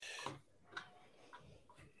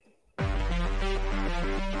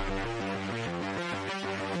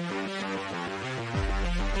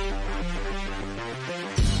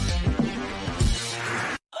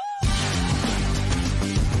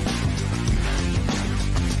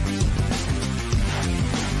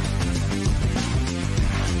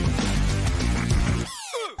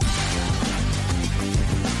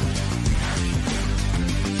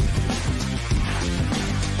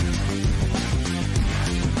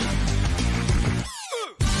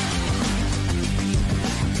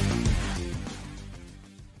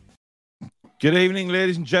Good evening,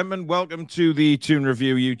 ladies and gentlemen. Welcome to the Toon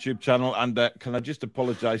Review YouTube channel. And can I just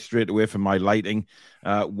apologise straight away for my lighting?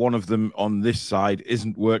 One of them on this side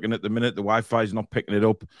isn't working at the minute. The Wi-Fi is not picking it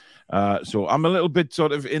up. So I'm a little bit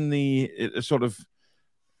sort of in the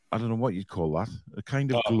I don't know what you'd call that. A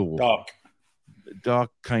kind of glow.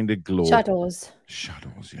 Dark kind of glow. Shadows,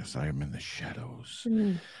 yes, I am in the shadows.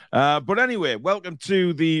 But anyway, welcome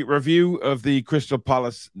to the review of the Crystal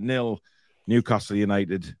Palace 0, Newcastle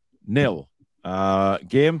United 0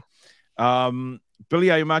 game.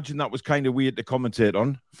 Billy, I imagine that was kind of weird to commentate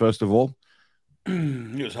on, first of all.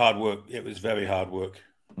 It was hard work. It was very hard work.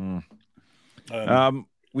 We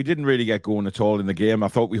didn't really get going at all in the game. I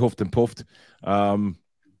thought we huffed and puffed. I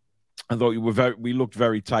thought we looked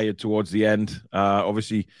very tired towards the end.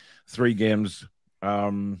 Obviously, 3 games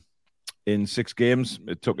in 6 games.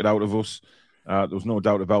 It took it out of us. There was no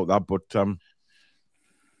doubt about that. But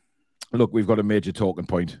look, we've got a major talking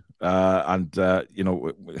point.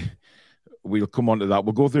 We'll come on to that.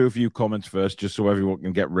 We'll go through a few comments first, just so everyone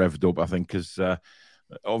can get revved up, I think, because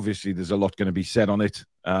obviously there's a lot going to be said on it.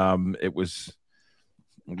 We'll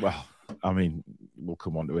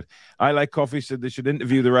come on to it. I Like Coffee said they should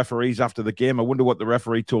interview the referees after the game. I wonder what the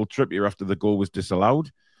referee told Trippier after the goal was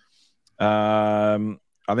disallowed. I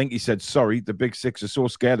think he said, sorry, the Big Six are so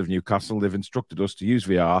scared of Newcastle, they've instructed us to use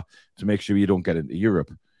VR to make sure you don't get into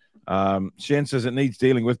Europe. Shane says it needs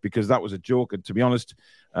dealing with because that was a joke. And to be honest,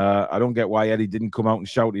 I don't get why Eddie didn't come out and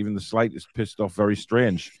shout even the slightest. Pissed off, very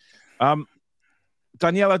strange.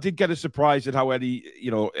 Daniela did get a surprise at how Eddie,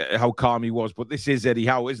 how calm he was. But this is Eddie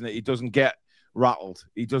Howe, isn't it? He doesn't get rattled.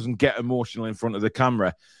 He doesn't get emotional in front of the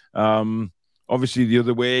camera. Obviously, the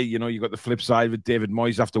other way, you got the flip side with David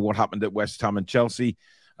Moyes after what happened at West Ham and Chelsea.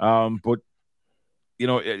 But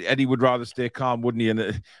Eddie would rather stay calm, wouldn't he?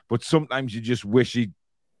 But sometimes you just wish he'd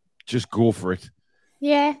just go for it.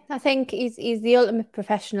 Yeah, I think he's the ultimate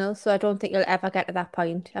professional, so I don't think he'll ever get to that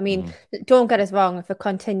point. I mean, don't get us wrong, if it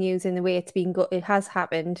continues in the way it has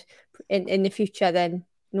happened in the future, then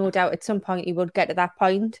no doubt at some point he would get to that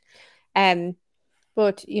point.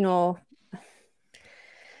 But,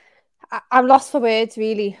 I'm lost for words,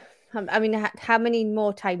 really. I mean, how many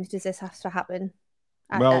more times does this have to happen?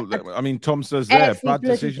 Tom says there, bad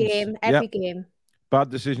decisions. Every game. Bad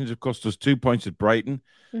decisions have cost us 2 points at Brighton,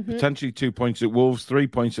 potentially 2 points at Wolves, 3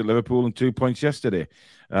 points at Liverpool, and 2 points yesterday.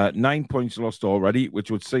 9 points lost already, which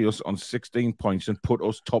would see us on 16 points and put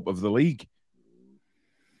us top of the league.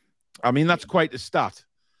 I mean, that's quite a stat.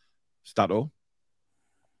 Stato.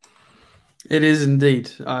 It is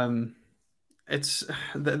indeed. They're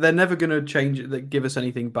never going to change it, give us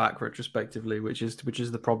anything back retrospectively, which is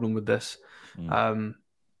the problem with this. And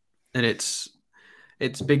it's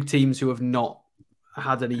big teams who have not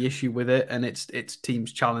had any issue with it, and it's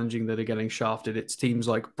teams challenging that are getting shafted. It's teams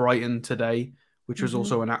like Brighton today, which was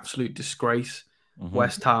also an absolute disgrace.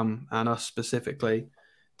 West Ham and us specifically,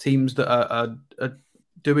 teams that are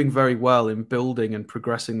doing very well in building and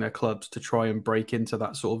progressing their clubs to try and break into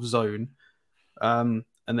that sort of zone. And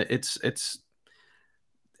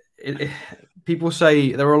people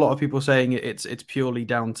say, there are a lot of people saying it's purely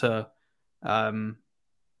down to the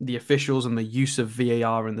officials and the use of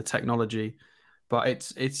VAR and the technology. But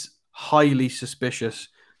it's highly suspicious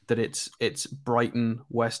that it's Brighton,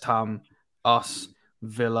 West Ham, us,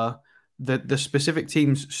 Villa. The specific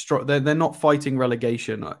teams, they're not fighting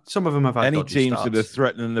relegation. Some of them have had any teams starts, that are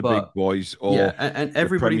threatening the big boys. And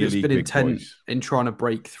everybody that's been intent in trying to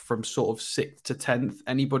break from sort of 6th to 10th,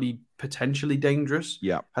 anybody potentially dangerous,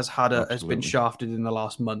 has been shafted in the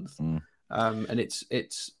last month. And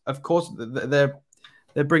it's of course they're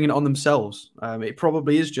bringing it on themselves. It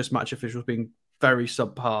probably is just match officials being very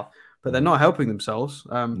subpar, but they're not helping themselves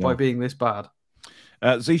by being this bad.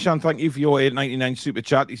 Zishan, thank you for your $8.99 super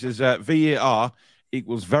chat. He says VAR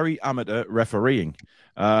equals very amateur refereeing.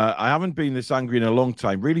 I haven't been this angry in a long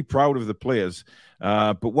time. Really proud of the players,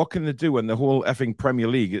 but what can they do when the whole effing Premier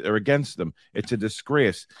League are against them? It's a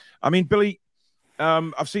disgrace. I mean, Billy,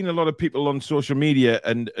 I've seen a lot of people on social media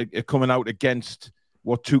and coming out against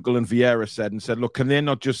what Tuchel and Vieira said and said, look, can they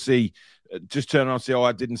not just turn around and say, oh,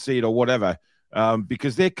 I didn't see it or whatever?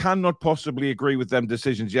 Because they cannot possibly agree with them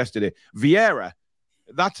decisions yesterday. Vieira,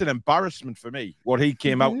 that's an embarrassment for me, what he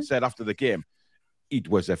came out and said after the game. It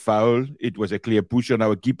was a foul. It was a clear push on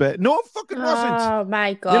our keeper. No, it fucking wasn't. Oh,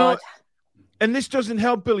 my God. And this doesn't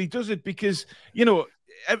help, Billy, does it? Because,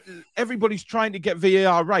 everybody's trying to get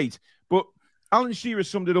VAR right. But Alan Shearer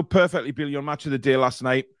summed it up perfectly, Billy, on Match of the Day last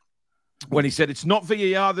night when he said it's not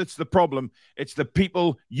VAR that's the problem. It's the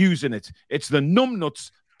people using it. It's the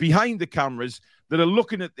numbnuts behind the cameras that are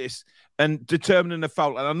looking at this and determining a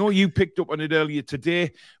foul. And I know you picked up on it earlier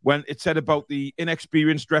today when it said about the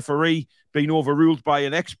inexperienced referee being overruled by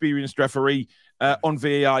an experienced referee on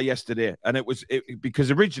VAR yesterday. And it was because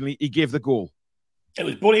originally he gave the goal. He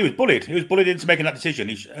was bullied. He was bullied into making that decision.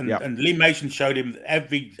 And Lee Mason showed him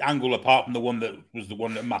every angle apart from the one that was the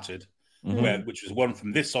one that mattered, which was one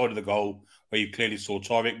from this side of the goal where you clearly saw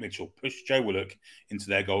Tyreek Mitchell push Joe Willock into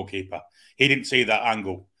their goalkeeper. He didn't see that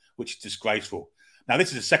angle, which is disgraceful. Now, this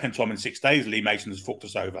is the second time in 6 days Lee Mason has fucked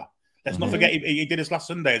us over. Let's not forget he did this last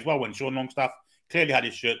Sunday as well when Sean Longstaff clearly had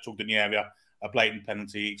his shirt tugged in the area, a blatant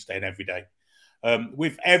penalty each day and every day.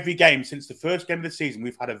 With every game since the first game of the season,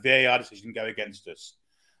 we've had a VAR decision go against us.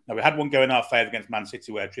 Now, we had one go in our favour against Man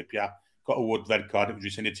City where Trippier got a wood red card. It was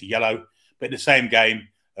rescinded to yellow. But in the same game,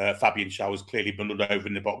 Fabian Schär was clearly bundled over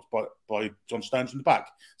in the box by John Stones from the back.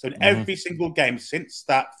 So in every single game since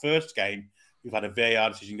that first game, we've had a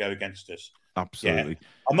VAR decision go against us. Absolutely. Yeah.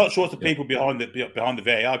 I'm not sure it's the people behind the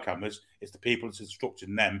VAR cameras. It's the people that's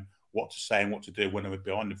instructing them what to say and what to do when they're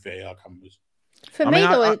behind the VAR cameras. For me,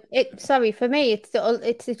 it's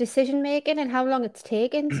the decision making and how long it's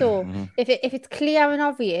taken. So if it's clear and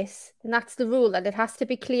obvious, then that's the rule, that it has to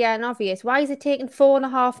be clear and obvious. Why is it taking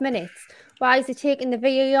 4.5 minutes? Why is it taking the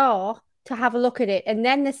VAR to have a look at it and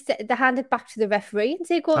then they hand it back to the referee and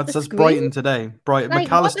say, "Go." That's Brighton today. Like,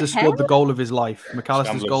 McAllister scored the goal of his life.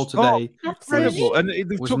 McAllister's goal today, incredible, and they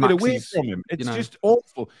took it away from him. It's just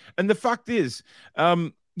awful. And the fact is,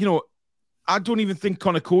 I don't even think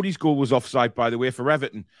Connor Cody's goal was offside, by the way, for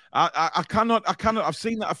Everton. I cannot. I've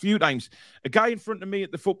seen that a few times. A guy in front of me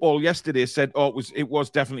at the football yesterday said, "Oh, it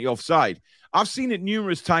was definitely offside." I've seen it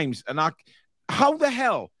numerous times, and how the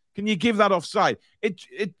hell can you give that offside?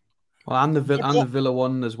 And the Villa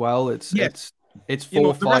one as well. It's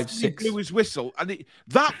 4, 5, 6. Blew his whistle, and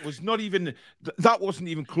that wasn't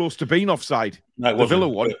even close to being offside. No, it wasn't. The Villa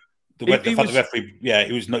one. The referee,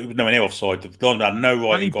 he was nowhere near offside. The Don had no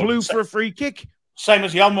right. And he blew for a free kick. Same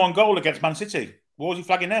as the Almiron goal against Man City. What was he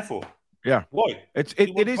flagging there for? Yeah. Why? It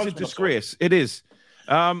is a disgrace. Offside. It is.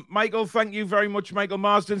 Michael, thank you very much, Michael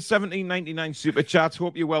Marsden. 17.99 super chat.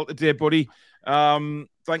 Hope you're well today, buddy.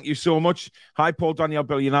 Thank you so much. Hi, Paul, Danielle,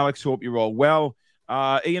 Billy, and Alex. Hope you're all well.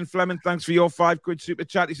 Ian Fleming, thanks for your £5 super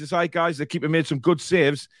chat. He says, "Hi guys, the keeper made some good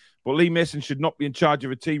saves, but Lee Mason should not be in charge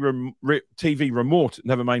of a TV remote,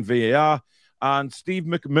 never mind VAR." And Steve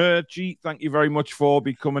McMurchie, thank you very much for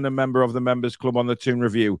becoming a member of the Members Club on the Toon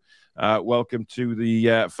Review. Welcome to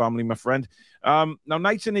the family, my friend. Now,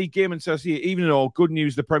 Knights and E Gaming says here, even in all, good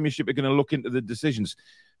news, the Premiership are going to look into the decisions.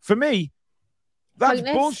 For me, that's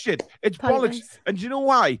bullshit. It's bollocks. And do you know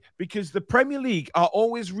why? Because the Premier League are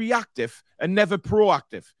always reactive and never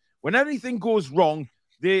proactive. When anything goes wrong,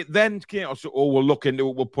 they then can't say, "Oh, we'll look into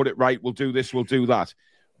it, we'll put it right, we'll do this, we'll do that."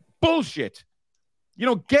 Bullshit.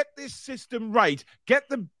 Get this system right. Get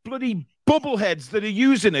the bloody bubbleheads that are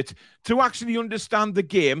using it to actually understand the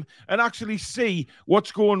game and actually see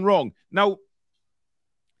what's going wrong. Now,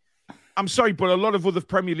 I'm sorry, but a lot of other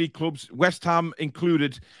Premier League clubs, West Ham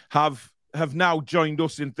included, have now joined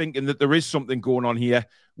us in thinking that there is something going on here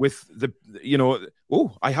with the,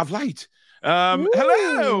 oh, I have light.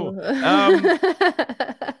 Hello.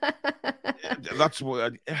 That's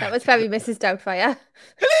what. That was probably Mrs. Doubtfire.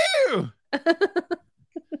 Hello.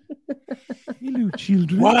 Hello,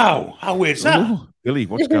 children. Wow, how weird is that? Oh, Billy,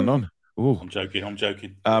 what's going on? Oh, I'm joking.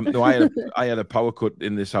 No, I had a power cut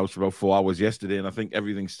in this house for about 4 hours yesterday, and I think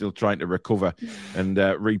everything's still trying to recover and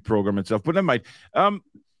reprogram itself. But never mind.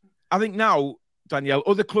 I think now, Danielle,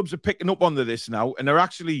 other clubs are picking up on this now, and they're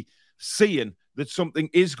actually seeing that something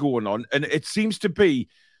is going on, and it seems to be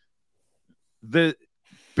the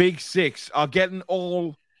Big Six are getting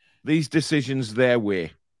all these decisions their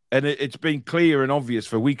way, and it's been clear and obvious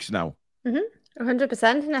for weeks now. 100%,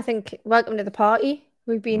 and I think welcome to the party.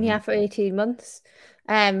 We've been here for 18 months.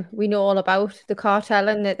 We know all about the cartel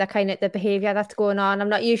and the kind of the behaviour that's going on. I'm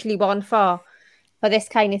not usually one for this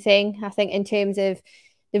kind of thing. I think in terms of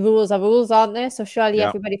the rules are rules, aren't they? So surely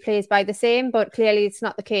everybody plays by the same, but clearly it's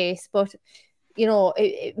not the case. But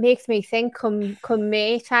it makes me think come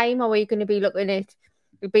May time, are we going to be looking at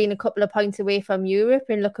being a couple of points away from Europe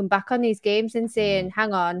and looking back on these games and saying,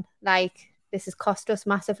 hang on, like this has cost us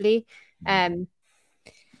massively. I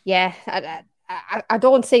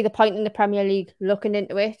don't see the point in the Premier League looking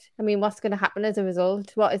into it. I mean, what's going to happen as a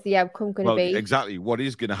result? What is the outcome going to be? Exactly. What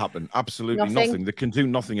is going to happen? Absolutely nothing. They can do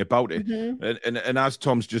nothing about it. And as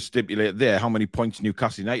Tom's just stipulated there, how many points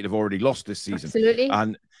Newcastle United have already lost this season? Absolutely.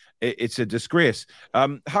 And it's a disgrace.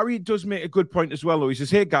 Harry does make a good point as well, though. He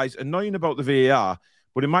says, "Hey, guys, annoying about the VAR,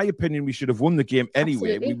 But in my opinion, we should have won the game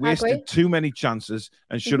anyway. Absolutely. We wasted too many chances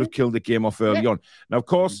and should have killed the game off early on. Now, of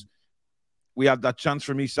course, we had that chance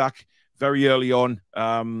from Isak very early on.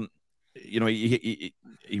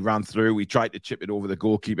 He ran through. He tried to chip it over the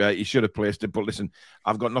goalkeeper. He should have placed it. But listen,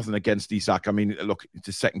 I've got nothing against Isak. I mean, look, it's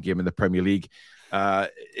his second game in the Premier League.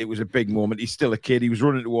 It was a big moment. He's still a kid. He was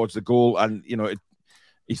running towards the goal, and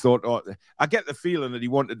he thought, I get the feeling that he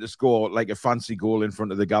wanted to score like a fancy goal in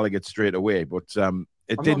front of the Gallagher straight away, but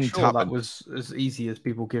it didn't happen. That was as easy as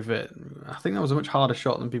people give it. I think that was a much harder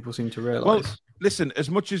shot than people seem to realise. Well, listen, as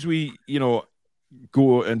much as we,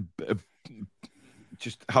 go and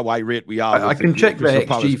just how irate we are. I can check the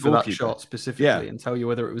XG for that shot specifically and tell you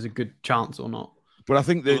whether it was a good chance or not. But I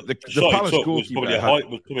think the Palace goalkeeper was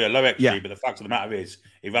probably a low XG, but the fact of the matter is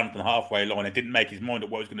he ran from the halfway line and didn't make his mind up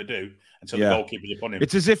what he was going to do until the goalkeeper was upon him.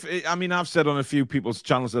 It's as if, I've said on a few people's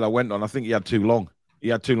channels that I went on, I think he had too long. He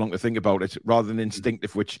had too long to think about it rather than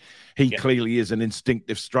instinctive, which he clearly is an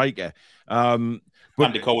instinctive striker. But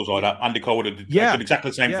Andy Cole was like that. Andy Cole would have done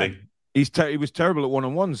exactly the same thing. He was terrible at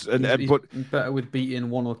one-on-ones. He's better with beating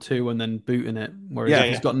one or two and then booting it. Whereas if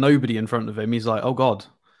he's got nobody in front of him, he's like, oh, God.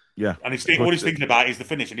 Yeah. And all he's thinking about is the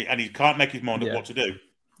finish, and he can't make his mind up what to do.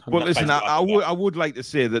 But listen, I would like to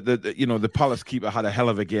say that the Palace keeper had a hell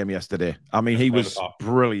of a game yesterday. I mean, he was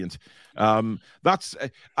brilliant. I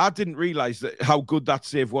didn't realise how good that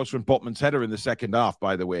save was from Botman's header in the second half,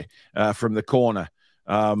 by the way, from the corner.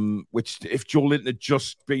 Which if Joe Linton had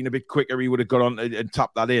just been a bit quicker, he would have got on and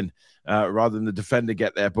tapped that in rather than the defender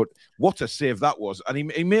get there. But what a save that was.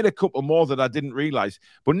 And he made a couple more that I didn't realise.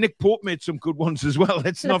 But Nick Pope made some good ones as well.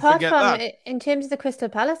 Let's not forget that. In terms of the Crystal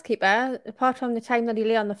Palace keeper, apart from the time that he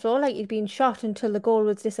lay on the floor like he'd been shot until the goal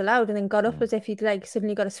was disallowed and then got up as if he'd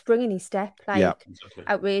suddenly got a spring in his step.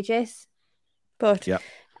 Outrageous. But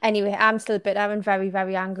anyway, I'm still bitter and very,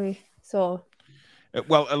 very angry. So...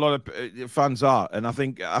 Well, a lot of fans are, and I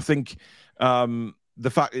think the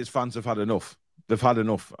fact is fans have had enough. They've had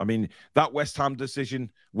enough. I mean, that West Ham decision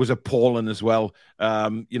was appalling as well.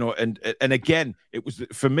 And again, it was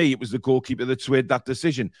for me. It was the goalkeeper that swayed that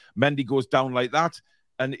decision. Mendy goes down like that,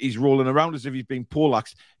 and he's rolling around as if he's being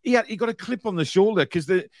poleaxed. He got a clip on the shoulder because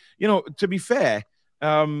to be fair,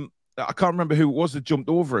 I can't remember who it was that jumped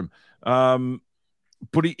over him,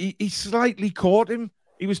 but he slightly caught him.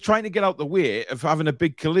 He was trying to get out the way of having a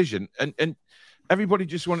big collision, and everybody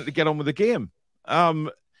just wanted to get on with the game.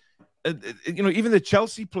 Even the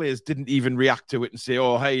Chelsea players didn't even react to it and say,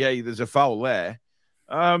 "Oh, hey, there's a foul there."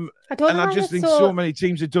 I just think so many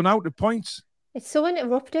teams have done out at points. It's so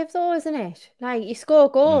interruptive, though, isn't it? Like you score a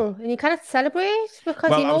goal and you cannot celebrate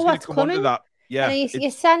because you know what's coming. Yeah, and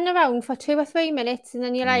you're standing around for 2 or 3 minutes, and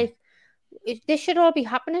then you're like, this should all be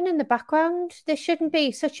happening in the background. This shouldn't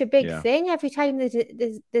be such a big thing every time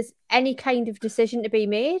there's any kind of decision to be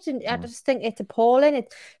made. And I just think it's appalling.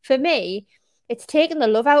 For me, it's taking the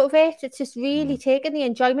love out of it. It's just really taking the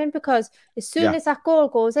enjoyment because as soon as that goal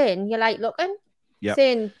goes in, you're like looking,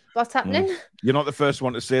 saying, what's happening? You're not the first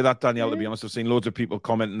one to say that, Danielle, to be honest. I've seen loads of people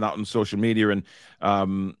commenting that on social media and,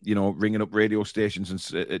 ringing up radio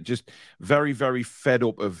stations and just very, very fed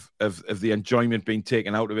up of the enjoyment being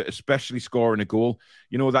taken out of it, especially scoring a goal.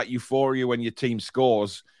 You know, that euphoria when your team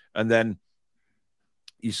scores and then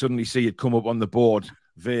you suddenly see it come up on the board,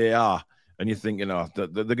 VAR, and you're thinking, they're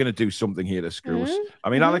going to do something here to screw us. I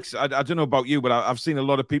mean, Alex, I don't know about you, but I've seen a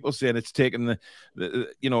lot of people saying it's taken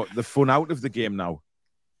the fun out of the game now.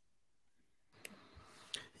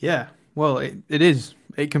 Yeah, well, it is.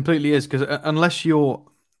 It completely is because unless you're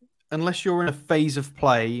in a phase of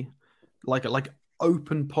play, like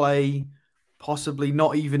open play, possibly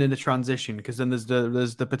not even in a transition, because then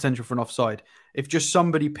there's the potential for an offside. If just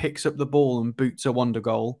somebody picks up the ball and boots a wonder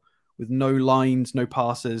goal with no lines, no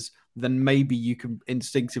passes, then maybe you can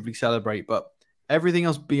instinctively celebrate. But everything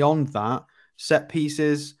else beyond that, set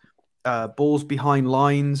pieces, balls behind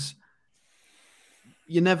lines,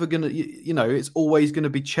 you're never going to, it's always going to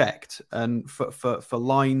be checked. And for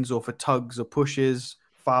lines or for tugs or pushes,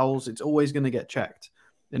 fouls, it's always going to get checked.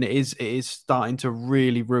 And it is starting to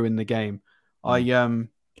really ruin the game. I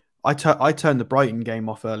turned the Brighton game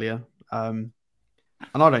off earlier.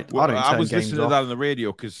 And I was listening to that on the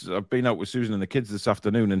radio because I've been out with Susan and the kids this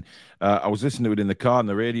afternoon, and I was listening to it in the car on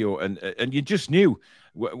the radio, and you just knew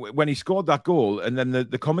when he scored that goal, and then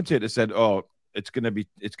the commentator said, "Oh, it's going to be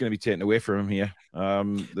taken away from him here."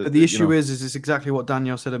 But the issue is it's exactly what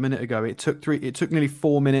Daniel said a minute ago. It took nearly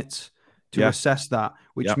 4 minutes to assess that,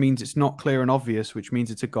 which means it's not clear and obvious, which means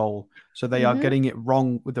it's a goal. So they are getting it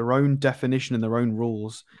wrong with their own definition and their own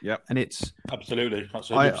rules. Yeah, and it's absolutely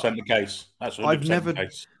 100% the case. That's 100% the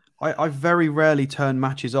case. I very rarely turn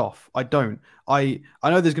matches off. I don't. I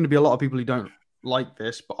know there's going to be a lot of people who don't like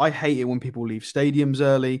this, but I hate it when people leave stadiums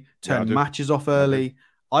early, turn matches off early.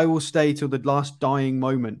 I will stay till the last dying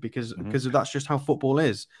moment because that's just how football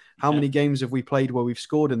is. How many games have we played where we've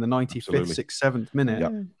scored in the 95th, 6th, 7th minute?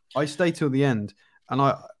 Yep. I stay till the end. And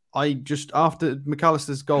I just, after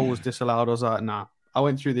McAllister's goal was disallowed, I was like, nah, I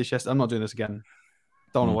went through this yesterday. I'm not doing this again.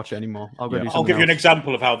 Don't want to watch it anymore. I'll give you an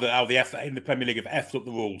example of how the FA in the Premier League have effed up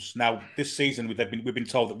the rules. Now, this season, we've been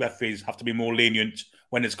told that referees have to be more lenient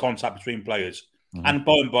when there's contact between players. And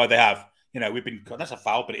by and by, they have. That's a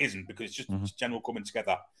foul, but it isn't because it's just general coming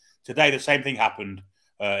together. Today, the same thing happened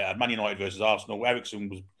at Man United versus Arsenal, where Eriksen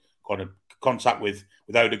was kind of contact with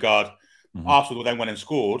Odegaard. Arsenal then went and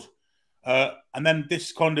scored. And then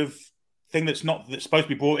this kind of thing that's supposed to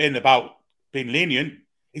be brought in about being lenient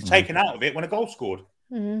is taken out of it when a goal scored.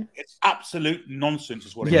 It's absolute nonsense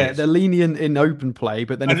is what it is. Yeah, they're lenient in open play,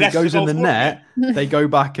 but then if it goes in the net, they go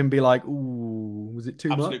back and be like, ooh, was it too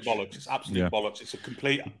much? Absolute bollocks. It's absolute bollocks. It's a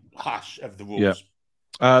complete hash of the rules.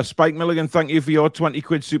 Spike Milligan, thank you for your 20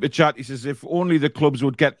 quid super chat. He says, if only the clubs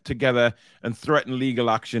would get together and threaten legal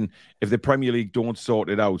action if the Premier League don't sort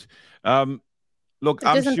it out. Look, it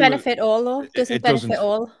doesn't benefit all, though. It doesn't benefit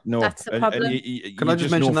all. No, that's the problem. Can I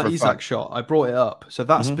just mention that Isak shot? I brought it up. So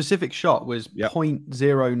that specific shot was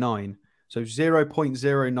 0.09. So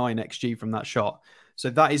 0.09 XG from that shot.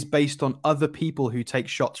 So that is based on other people who take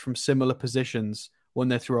shots from similar positions when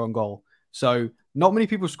they're through on goal. So not many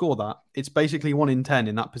people score that. It's basically 1 in 10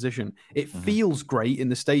 in that position. It feels great in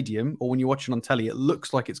the stadium, or when you're watching on telly, it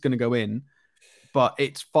looks like it's going to go in. But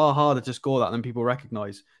it's far harder to score that than people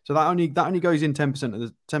recognize. So that only goes in 10%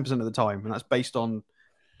 of the time, and that's based on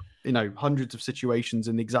hundreds of situations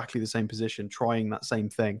in exactly the same position, trying that same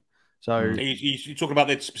thing. So you talking about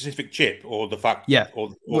the specific chip or the fact? Yeah, or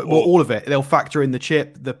all of it. They'll factor in the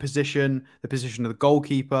chip, the position of the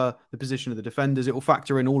goalkeeper, the position of the defenders. It will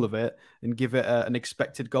factor in all of it and give it an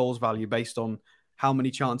expected goals value based on how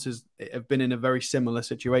many chances have been in a very similar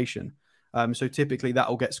situation. So typically that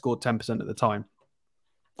will get scored 10% of the time.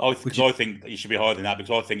 I think you should be higher than that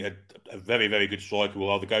because I think a very, very good striker will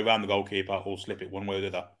either go around the goalkeeper or slip it one way or the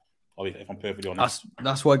other. If I'm perfectly honest,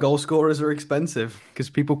 that's why goal scorers are expensive because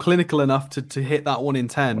people clinical enough to hit that 1 in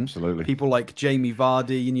 10. Absolutely, people like Jamie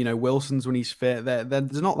Vardy and Wilson's when he's fit.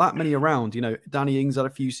 There's not that many around. Danny Ings had a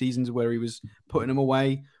few seasons where he was putting them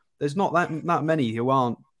away. There's not that many who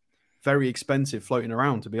aren't very expensive floating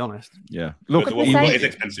around. To be honest, yeah. Look, it is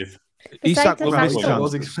expensive.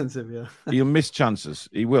 Was expensive, yeah. He'll miss chances.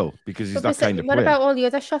 He will because he's that kind of player. What about all the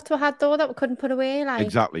other shots we had though that we couldn't put away? Like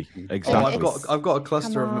exactly. I've got a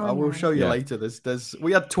cluster of them. I will show you later.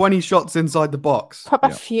 We had 20 shots inside the box. Proper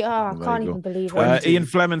few. I can't even believe it. Ian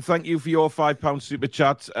Fleming, thank you for your £5 super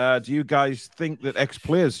chat. Do you guys think that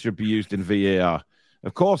ex-players should be used in VAR?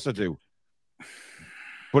 Of course I do.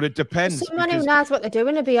 But it depends. Someone who knows what they're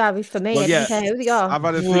doing would be average for me. Well, I don't care who they are. I've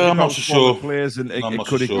had a think I'm about not sure. Players and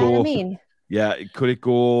could it go? You know what I mean? Yeah, could it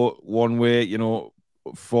go one way?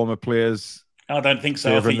 Former players. I don't think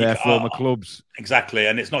so. I think their former clubs. Exactly,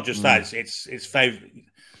 and it's not just that. It's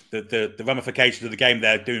the ramifications of the game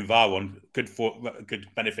they're doing VAR on could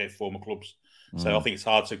benefit former clubs. So I think it's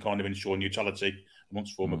hard to kind of ensure neutrality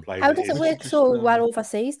amongst former players. How does it work so well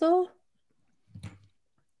overseas though?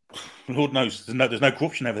 Lord knows, there's no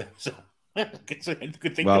corruption over there. So it's a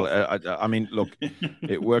good thing. Well, I mean, look,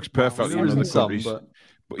 it works perfectly in other countries.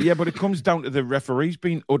 But it comes down to the referees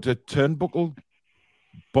being utter turnbuckle,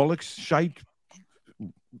 bollocks, shite.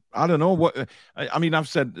 I don't know what. I mean, I've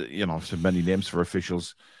said many names for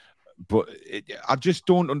officials, but I just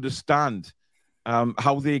don't understand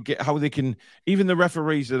how they can. Even the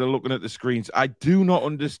referees that are looking at the screens, I do not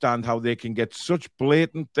understand how they can get such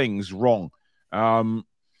blatant things wrong.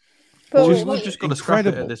 We've just got to scrap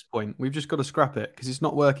it at this point. We've just got to scrap it because it's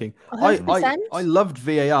not working. I loved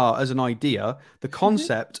VAR as an idea. The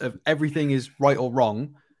concept of everything is right or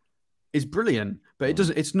wrong is brilliant, but it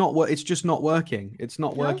doesn't. It's not. It's just not working. It's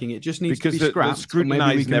not working. It just needs to be scrapped. They're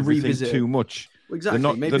scrutinising everything too much.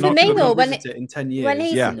 Exactly. Maybe when in 10 years. When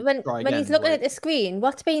he's looking at the screen,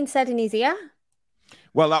 what's being said in his ear?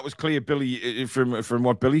 Well, that was clear, Billy, from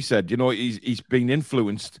what Billy said. He's been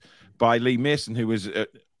influenced by Lee Mason, who was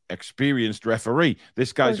experienced referee.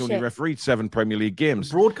 This guy's only refereed 7 Premier League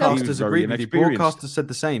games. Broadcasters agreed with you. Broadcasters said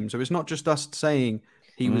the same. So it's not just us saying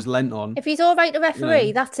he was lent on. If he's all right to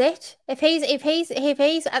referee, that's it. If he's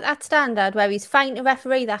at that standard where he's fine to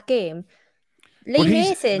referee that game, Lee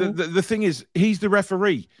Mason. The thing is, he's the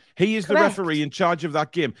referee. He is the referee in charge of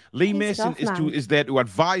that game. Lee Mason is there to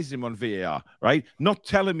advise him on VAR, right? Not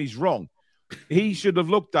tell him he's wrong. He should have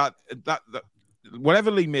looked at that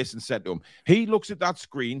whatever Lee Mason said to him, he looks at that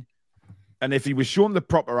screen, and if he was shown the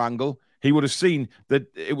proper angle, he would have seen that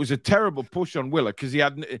it was a terrible push on Willer because he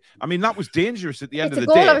had. I mean, that was dangerous at the end of the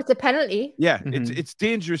day. It's a goal or it's a penalty. Yeah, it's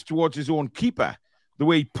dangerous towards his own keeper the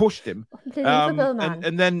way he pushed him.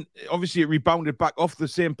 And then obviously it rebounded back off the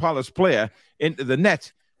same Palace player into the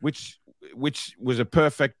net, which was a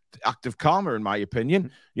perfect act of karma in my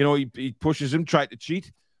opinion. You know, he pushes him, tried to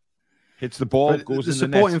cheat. Hits the ball, goes in the net. The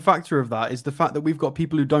supporting factor of that is the fact that we've got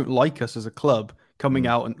people who don't like us as a club coming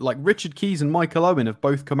out, and like Richard Keys and Michael Owen have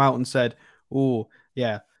both come out and said, "Oh,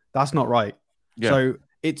 yeah, that's not right." Yeah. So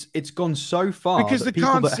it's gone so far because they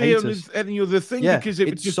can't say any other thing because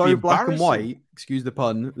it's just so black and white. Excuse the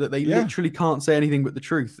pun. That they literally can't say anything but the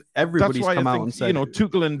truth. Everybody's come out and said, you know,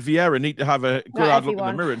 Tuchel and Vieira need to have a good hard look in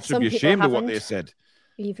the mirror and should be ashamed of what they said.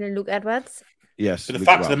 Even Luke Edwards. Yes. But the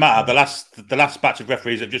fact of the matter, the last batch of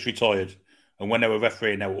referees have just retired, and when they were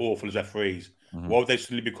refereeing, they were awful as referees. Why would they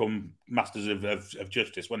suddenly become masters of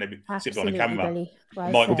justice when they sit on a camera?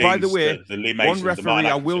 Right. By the way, one referee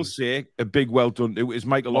I will say a big well done to is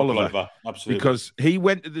Michael Oliver. Absolutely. Because he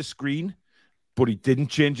went to the screen, but he didn't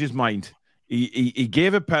change his mind. He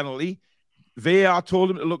gave a penalty. VAR told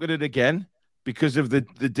him to look at it again because of the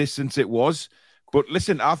distance it was. But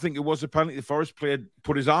listen, I think it was a penalty. The Forest player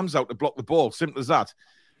put his arms out to block the ball. Simple as that.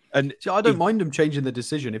 And see, I don't mind him changing the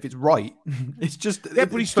decision if it's right. It's just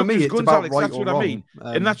but he stuck his guns, Alex. That's what I mean.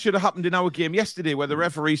 And that should have happened in our game yesterday, where the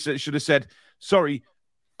referee should have said, "Sorry,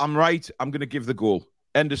 I'm right. I'm going to give the goal."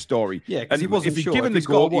 End of story. Yeah, because he wasn't if sure. If he'd given the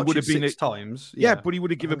goal, he would have been 6 times. Yeah, but he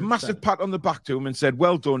would have given 100%. A massive pat on the back to him and said,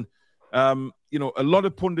 "Well done." You know, a lot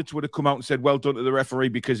of pundits would have come out and said, "Well done" to the referee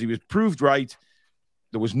because he was proved right.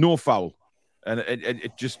 There was no foul. And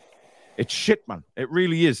it's shit, man. It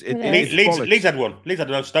really is. Leeds had one. Leeds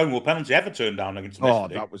had a Stonewall penalty ever turned down against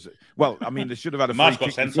Leicester. That was it. Well, I mean, they should have had a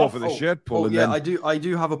free kick for the shirt pull. Yeah, I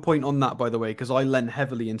do have a point on that, by the way, because I lent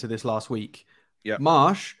heavily into this last week. Yeah,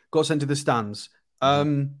 Marsh got sent to the stands.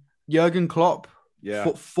 Jurgen Klopp,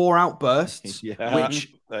 4 outbursts,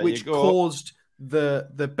 which caused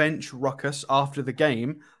the bench ruckus after the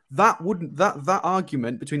game. That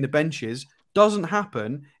argument between the benches doesn't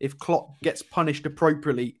happen if Klopp gets punished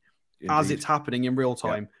appropriately as it's happening in real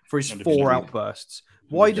time for his 4 outbursts.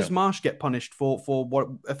 Why does Marsh get punished for what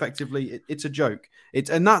effectively it's a joke?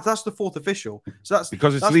 And that's the 4th official. So that's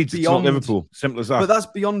because it's Leeds, it's not Liverpool. Simple as that. But that's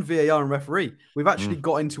beyond VAR and referee. We've actually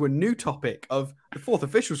got into a new topic of the 4th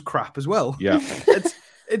official's crap as well. Yeah,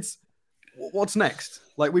 it's what's next?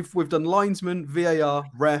 Like we've done linesman, VAR,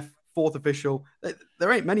 ref, 4th official.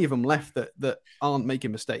 There ain't many of them left that aren't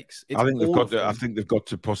making mistakes. I think they've got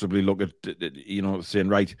to possibly look at saying,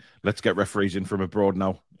 right, let's get referees in from abroad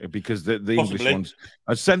now, because the English ones,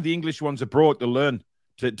 I'd send the English ones abroad to learn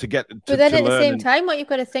to get. But then at the same time, what you've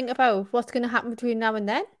got to think about what's going to happen between now and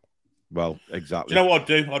then. Well, exactly. Do you know what I'd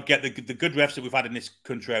do? I'd get the good refs that we've had in this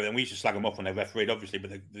country, and we used to slag them off when they refereed, obviously,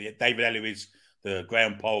 but the David Ellery's, the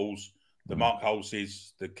Graham Poles, the Mark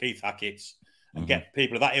Holses, the Keith Hackett's, and get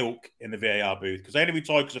people of that ilk in the VAR booth, because they only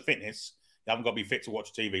retire because of fitness. You haven't got to be fit to watch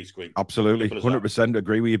a TV screen. Absolutely, 100%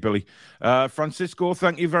 agree with you, Billy. Francisco,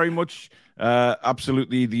 thank you very much.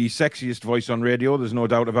 Absolutely the sexiest voice on radio. There's no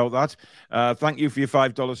doubt about that. Thank you for your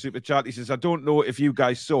 $5 super chat. He says, I don't know if you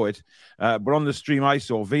guys saw it, but on the stream I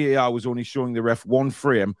saw, VAR was only showing the ref one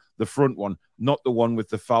frame, the front one, not the one with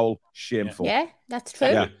the foul. Shameful. Yeah, that's true.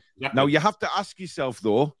 Yeah. Exactly. Now, you have to ask yourself,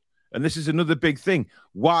 though, and this is another big thing,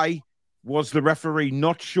 why was the referee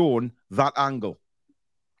not shown that angle?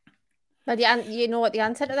 Well, you know what the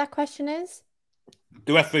answer to that question is?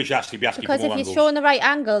 The referee should actually be asking because if he's showing the right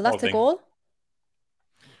angle, that's a goal.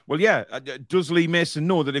 Well, yeah. Does Lee Mason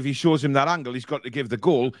know that if he shows him that angle, he's got to give the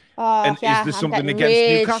goal? Is there something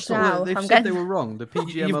against Newcastle? They've said they were wrong. The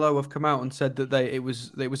PGMOL have come out and said that it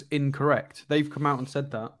was incorrect. They've come out and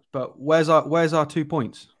said that. But where's our 2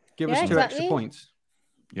 points? Give us 2 extra points.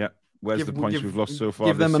 Yeah. Where's the points we've lost so far?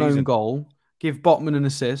 Give them an own goal. Give Botman an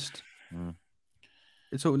assist.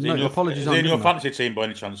 It's all, apologies. Is he in your fantasy team by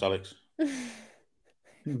any chance, Alex?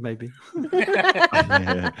 Maybe.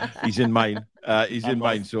 He's in mine. He's in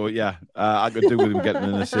mine. So yeah, I could do with him getting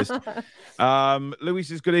an assist. Louis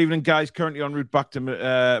says, "Good evening, guys. Currently en route to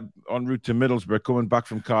Middlesbrough, coming back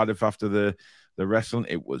from Cardiff after the wrestling.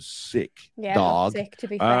 It was sick. Yeah, dog. Sick, to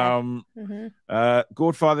be fair.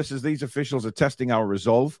 Godfather says these officials are testing our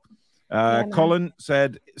resolve. Colin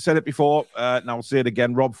said it before. Now I'll say it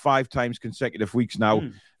again. Rob 5 times consecutive weeks now.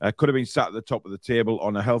 Could have been sat at the top of the table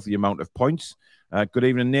on a healthy amount of points. Good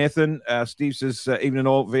evening, Nathan. Steve says, evening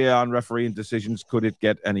all, VAR and refereeing decisions. Could it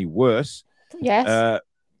get any worse? Yes,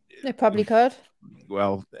 it probably could.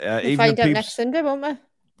 Well, we'll find out next Sunday, won't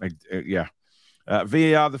we? Yeah.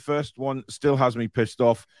 VAR, the first one still has me pissed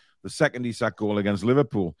off. The second Isak goal against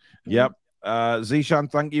Liverpool. Yep.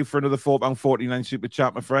 Zishan, thank you for another £4.49 super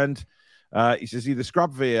chat, my friend. He says either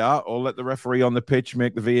scrap VAR or let the referee on the pitch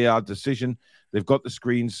make the VAR decision. They've got the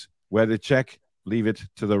screens where they check, leave it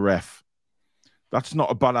to the ref. That's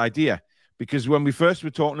not a bad idea, because when we first were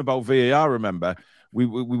talking about VAR, remember, we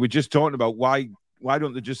were just talking about why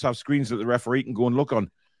don't they just have screens that the referee can go and look on?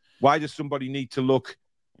 Why does somebody need to look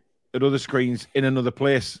at other screens in another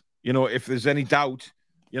place? You know, if there's any doubt,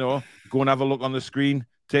 you know, go and have a look on the screen.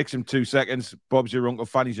 Takes him 2 seconds. Bob's your uncle,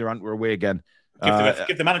 Fanny's your aunt. We're away again.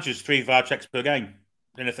 Give the managers 3 VAR checks per game,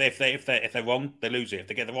 and if they're wrong, they lose it. If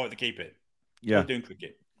they get the right, they keep it. Yeah, doing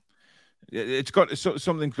cricket.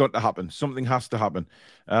 Something's got to happen. Something has to happen.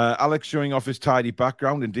 Alex showing off his tidy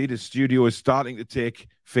background. Indeed, his studio is starting to take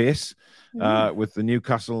face with the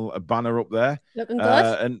Newcastle stander up there. Looking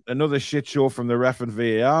good. And another shit show from the ref and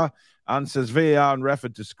VAR. Anne says VAR and ref are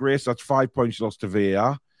disgrace. That's 5 points lost to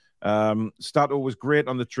VAR. Stato was great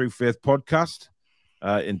on the True Faith podcast.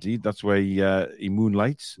 Indeed, that's where he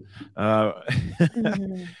moonlights.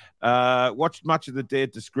 Watched Match of the Day,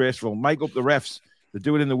 disgraceful. Mic up the refs. They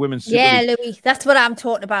do it in the women's Super Yeah, League. Louis, that's what I'm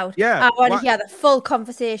talking about. Yeah, I want to hear the full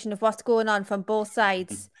conversation of what's going on from both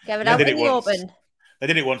sides. Get it out in the open. They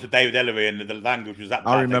did it once with David Ellery, and the language was that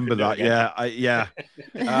bad. I remember that. Yeah.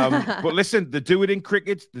 But listen, they do it in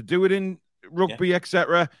cricket, they do it in rugby,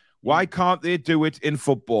 etc. Why can't they do it in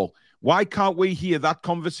football? Why can't we hear that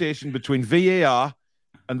conversation between VAR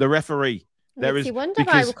and the referee? Makes you wonder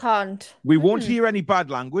why we can't. We won't hear any bad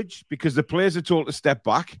language because the players are told to step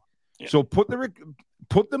back. Yeah. So put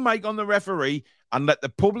the mic on the referee and let the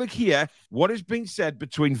public hear what is being said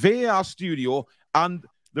between VAR studio and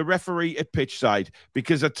the referee at pitch side.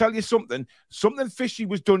 Because I tell you something fishy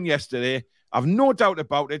was done yesterday. I've no doubt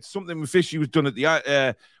about it. Something fishy was done at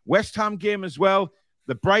the West Ham game as well,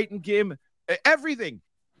 the Brighton game, everything.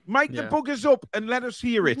 Mic the buggers up and let us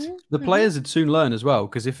hear it. The players would soon learn as well,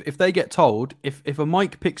 because if they get told, if a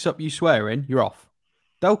mic picks up you swearing, you're off.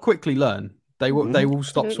 They'll quickly learn. They will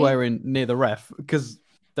stop swearing near the ref because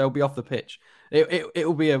they'll be off the pitch. It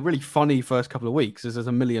will be a really funny first couple of weeks as there's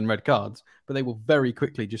a million red cards, but they will very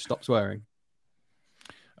quickly just stop swearing.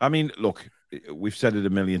 I mean, look, we've said it a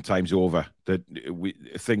million times over that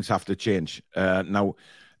things have to change. Now,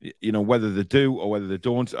 you know, whether they do or whether they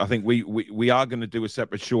don't, I think we are going to do a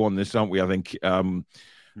separate show on this, aren't we? I think.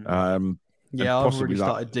 Yeah, I've already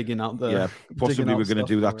started digging out the. Yeah, possibly we're going to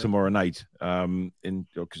do that tomorrow night.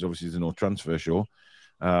 Because obviously there's no transfer show.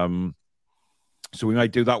 So we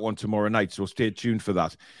might do that one tomorrow night. So stay tuned for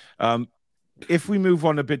that. If we move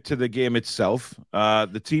on a bit to the game itself,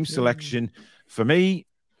 the team selection for me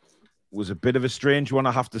was a bit of a strange one,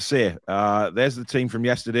 I have to say. There's the team from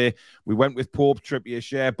yesterday. We went with Pope, Trippier,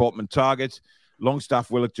 Shea, Botman, Target,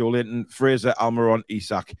 Longstaff, Willock, Joelinton, Fraser, Almiron,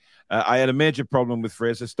 Isak. I had a major problem with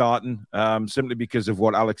Fraser starting simply because of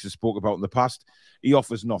what Alex has spoke about in the past. He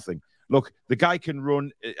offers nothing. Look, the guy can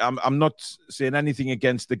run. I'm not saying anything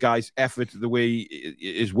against the guy's effort, the way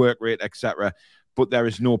his work rate, etc. But there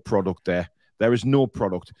is no product there. There is no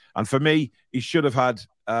product. And for me, he should have had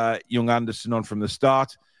young Anderson on from the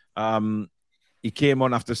start. He came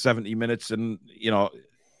on after 70 minutes and, you know,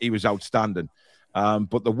 he was outstanding.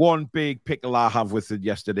 But the one big pickle I have with it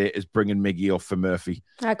yesterday is bringing Miggy off for Murphy.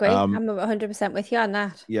 I agree. I'm 100% with you on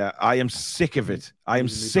that. Yeah, I am sick of it. I am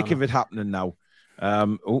sick of it happening now.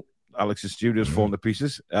 Alex's studio's falling to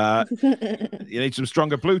pieces. You need some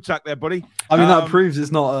stronger blue tack there, buddy. I mean, that proves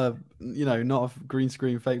it's not a green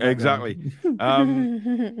screen fake. Exactly.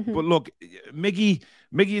 But look, Miggy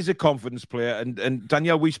is a confidence player, and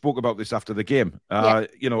Danielle, we spoke about this after the game.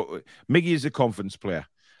 You know, Miggy is a confidence player,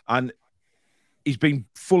 and he's been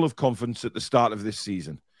full of confidence at the start of this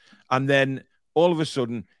season, and then all of a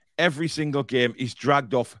sudden, every single game, he's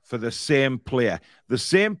dragged off for the same player. The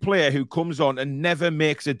same player who comes on and never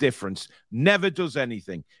makes a difference, never does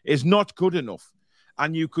anything, is not good enough.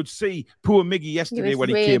 And you could see poor Miggy yesterday when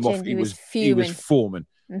he came off, he was foaming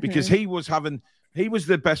because he was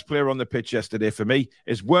the best player on the pitch yesterday for me.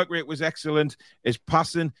 His work rate was excellent. His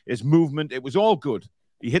passing, his movement, it was all good.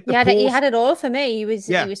 He hit the post. He had it all for me. He was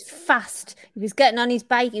fast. He was getting on his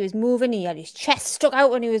bike. He was moving. He had his chest stuck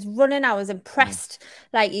out when he was running. I was impressed.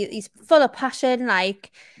 Like, he's full of passion.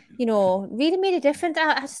 Like, you know, really made a difference.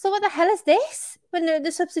 I just thought, what the hell is this? when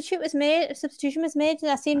the substitution was made,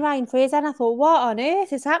 and I seen Ryan Fraser, and I thought, what on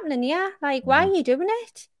earth is happening here? Like, why are you doing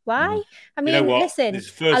it? Why? I mean, listen,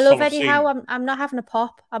 I love Eddie Howe. I'm not having a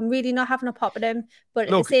pop. I'm really not having a pop at him. But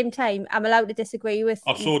at the same time, I'm allowed to disagree with.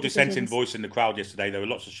 I saw a dissenting voice in the crowd yesterday. There were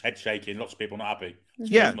lots of head shaking, lots of people not happy.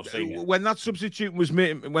 Yeah, when that substitution was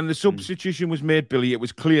made, when the substitution was made, Billy, it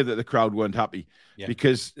was clear that the crowd weren't happy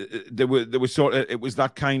because there was sort of, it was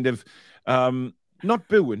that kind of not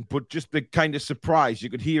booing, but just the kind of surprise. You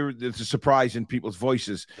could hear the surprise in people's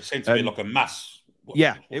voices. It seemed to be like a mass.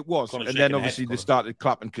 It was, and then obviously they started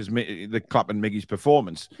clapping because they're clapping Miggy's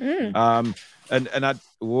performance. And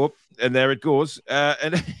there it goes.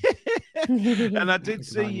 And I did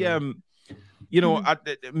see,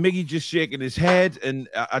 Miggy just shaking his head, and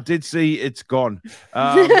I did see it's gone.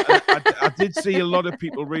 I did see a lot of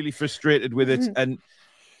people really frustrated with it, and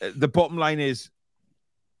the bottom line is,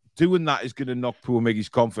 doing that is going to knock poor Miggy's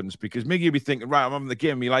confidence, because Miggy will be thinking, right, I'm having the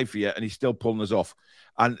game of my life here, and he's still pulling us off.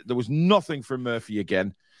 And there was nothing from Murphy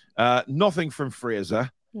again, nothing from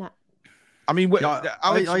Fraser. No. I mean,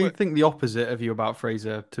 Alex, I think the opposite of you about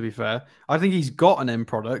Fraser, to be fair. I think he's got an end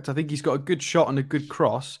product. I think he's got a good shot and a good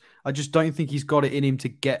cross. I just don't think he's got it in him to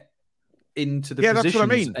get into the positions that's what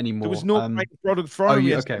I mean. Anymore. There was no product for him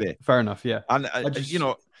yesterday. Okay. Fair enough, yeah. And,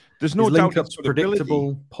 there's no his doubt link-up's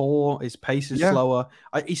predictable, poor, his pace is slower.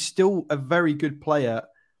 He's still a very good player.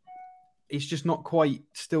 He's just not quite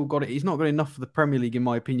still got it. He's not got enough for the Premier League, in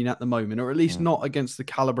my opinion, at the moment, or at least not against the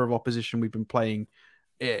caliber of opposition we've been playing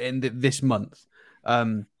in this month.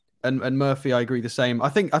 And Murphy, I agree the same. I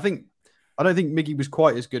don't think Miggy was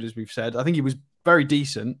quite as good as we've said. I think he was very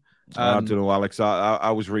decent. I don't know, Alex.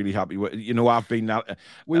 I was really happy with. I've been.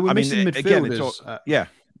 We were missing midfielders. Again,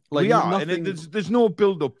 we are. Nothing... And there's no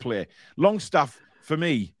build-up play. Longstaff, for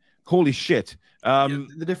me, holy shit.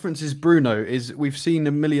 The difference is Bruno. We've seen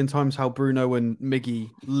a million times how Bruno and Miggy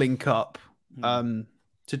link up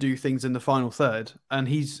to do things in the final third, and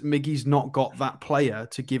Miggy's not got that player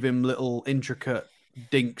to give him little intricate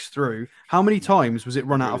dinks through. How many times was it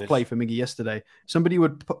run out of play for Miggy yesterday? Somebody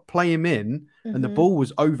would play him in, and the ball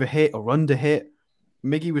was overhit or underhit.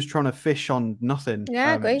 Miggy was trying to fish on nothing.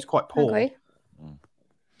 Yeah, I agree. It's quite poor. I agree.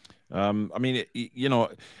 I mean,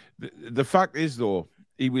 the fact is, though,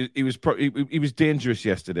 he was dangerous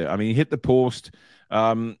yesterday. I mean, he hit the post.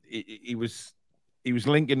 He was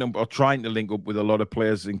linking up or trying to link up with a lot of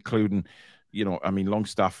players, including,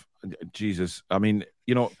 Longstaff. Jesus, I mean,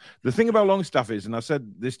 the thing about Longstaff is, and I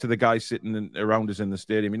said this to the guys sitting around us in the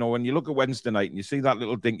stadium. When you look at Wednesday night and you see that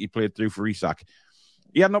little dink he played through for Isak,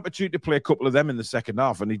 he had an opportunity to play a couple of them in the second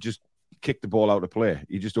half, and he just kicked the ball out of play.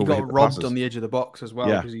 He just got robbed on the edge of the box as well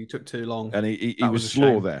because he took too long, and he was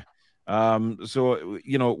slow there. So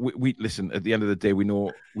we listen. At the end of the day, we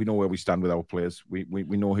know where we stand with our players. We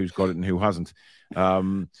know who's got it and who hasn't.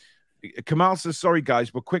 Kamal says, "Sorry guys,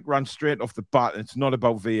 but quick rant straight off the bat. It's not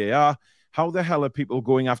about VAR. How the hell are people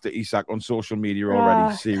going after Isak on social media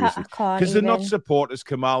already? Seriously, because they're not supporters,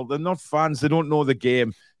 Kamal. They're not fans. They don't know the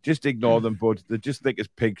game. Just ignore them, bud. They just think it's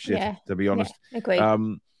pig shit. To be honest, agree.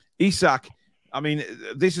 Isak, I mean,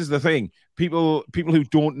 this is the thing. People who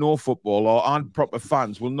don't know football or aren't proper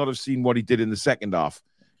fans will not have seen what he did in the second half.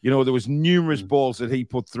 There was numerous balls that he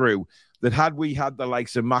put through that had we had the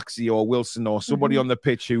likes of Maxi or Wilson or somebody on the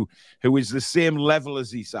pitch who is the same level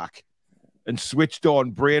as Isak and switched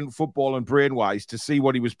on football and brain-wise to see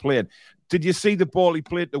what he was playing. Did you see the ball he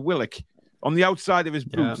played to Willock on the outside of his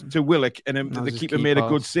boot to Willock, and the keeper made a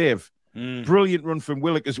good save? Brilliant run from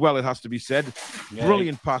Willock as well, it has to be said.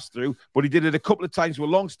 Brilliant pass through, but he did it a couple of times with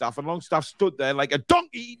Longstaff, and Longstaff stood there like a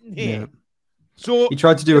donkey eating hay. Yeah. So he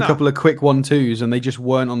tried to do a couple of quick 1-2s, and they just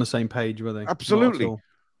weren't on the same page, were they? Absolutely.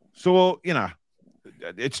 So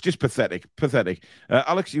it's just pathetic.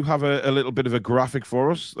 Alex, you have a little bit of a graphic for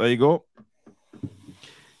us. There you go.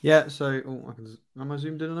 Yeah. So am I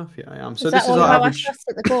zoomed in enough? Yeah, I am. So this is our average.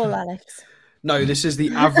 At the goal, Alex. No, this is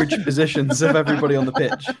the average positions of everybody on the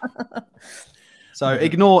pitch. So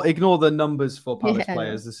ignore the numbers for Palace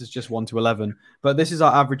players. This is just 1 to 11. But this is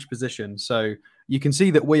our average position. So you can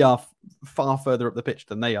see that we are far further up the pitch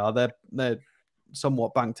than they are. They're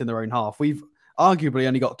somewhat banked in their own half. We've arguably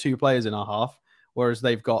only got 2 players in our half, whereas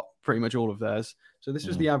they've got pretty much all of theirs. So this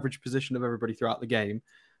was the average position of everybody throughout the game.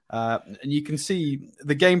 And you can see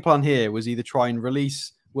the game plan here was either try and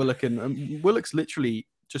release Willock, and Willock's literally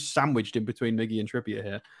just sandwiched in between Miggy and Trippier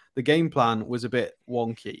here. The game plan was a bit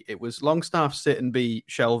wonky. It was Longstaff sit and be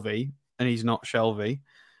Shelvey, and he's not Shelvey.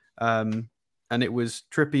 And it was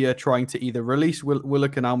Trippier trying to either release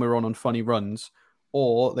Willock and Almiron on funny runs,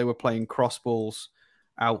 or they were playing cross balls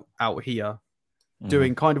out here,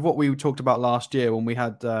 doing kind of what we talked about last year when we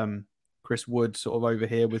had Chris Wood sort of over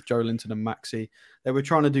here with Joelinton and Maxi. They were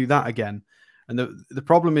trying to do that again. And the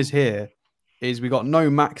problem is here is we got no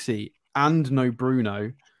Maxi and no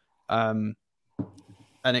Bruno. And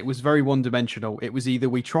it was very one-dimensional. It was either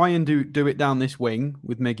we try and do it down this wing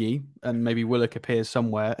with Miggy and maybe Willock appears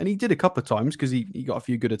somewhere. And he did a couple of times because he got a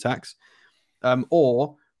few good attacks.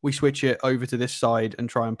 Or we switch it over to this side and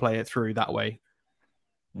try and play it through that way.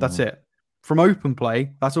 That's it. From open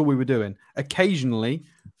play, that's all we were doing. Occasionally,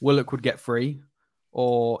 Willock would get free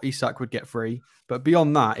or Isak would get free. But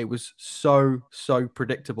beyond that, it was so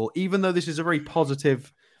predictable. Even though this is a very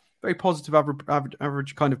positive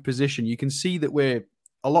average kind of position, you can see that we're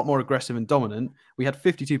a lot more aggressive and dominant. We had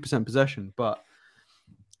 52% possession, but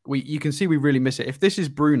you can see we really miss it. If this is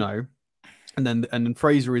Bruno and then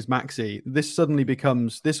Fraser is Maxi, this suddenly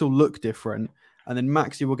becomes, this will look different. And then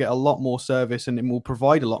Maxi will get a lot more service and it will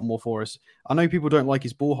provide a lot more for us. I know people don't like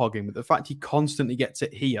his ball hogging, but the fact he constantly gets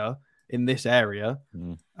it here in this area,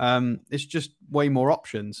 it's just way more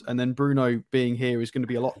options. And then Bruno being here is going to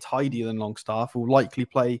be a lot tidier than Longstaff. Will likely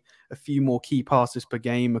play a few more key passes per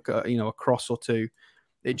game, a cross or two.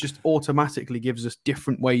 It just automatically gives us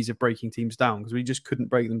different ways of breaking teams down because we just couldn't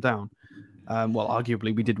break them down. Well,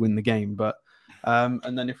 arguably we did win the game, but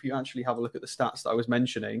and then if you actually have a look at the stats that I was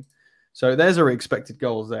mentioning, so there's our expected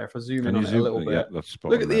goals there. If I zoom in on it a little bit,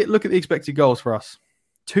 look at the expected goals for us.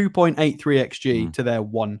 2.83 XG to their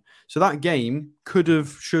 1. So that game could have,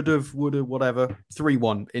 should have, would have, whatever,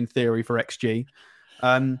 3-1 in theory for XG.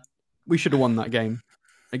 We should have won that game.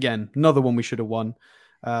 Again, another one we should have won.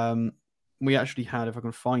 We actually had, if I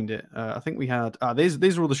can find it, I think we had,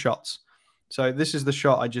 these are all the shots. So this is the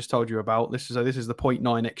shot I just told you about. This is the 0.9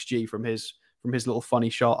 XG from his little funny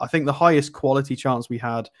shot. I think the highest quality chance we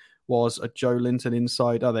had was a Joelinton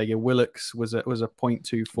inside. Oh, there you go. Willock's was a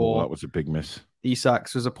 0.24. Oh, that was a big miss.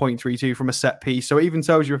 Isak's was a 0.32 from a set piece. So it even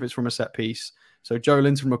tells you if it's from a set piece. So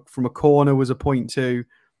Joelinton from a corner was a 0.2.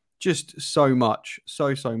 Just so much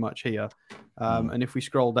here. And if we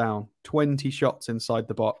scroll down, 20 shots inside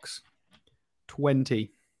the box. 20.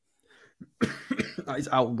 That is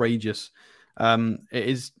outrageous. It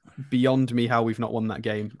is beyond me how we've not won that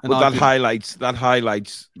game. And that highlights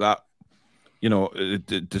that,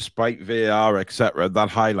 despite VAR, etc., that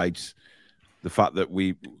highlights the fact that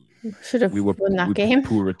we won that game.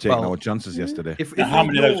 Poor at taking our chances yesterday. How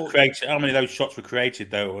many of those shots were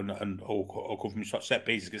created though, and all come from set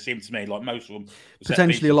pieces? It seems to me like most of them.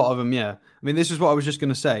 Potentially a lot of them, yeah. I mean, this is what I was just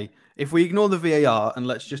going to say. If we ignore the VAR and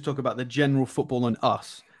let's just talk about the general football and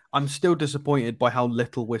us, I'm still disappointed by how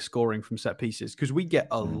little we're scoring from set pieces because we get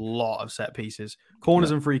a lot of set pieces.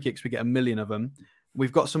 Corners and free kicks, we get 1 million of them.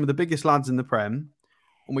 We've got some of the biggest lads in the Prem,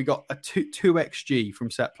 and we got a 2 XG from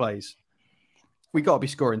set plays. We got to be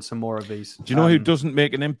scoring some more of these. Do you know who doesn't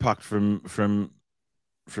make an impact from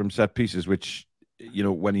set pieces? Which,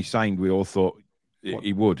 when he signed, we all thought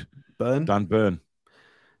he would. Dan Burn.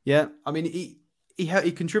 Yeah, I mean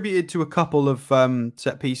he contributed to a couple of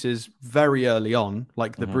set pieces very early on,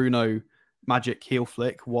 like the Bruno magic heel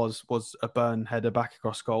flick was a Burn header back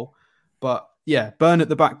across goal. But yeah, Burn at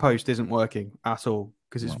the back post isn't working at all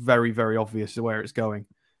because it's very, very obvious where it's going.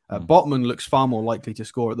 Botman looks far more likely to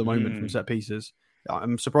score at the moment from set pieces.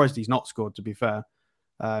 I'm surprised he's not scored, to be fair.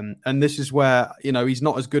 And this is where, he's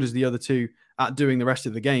not as good as the other two at doing the rest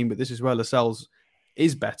of the game, but this is where Lascelles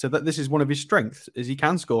is better. That this is one of his strengths, is he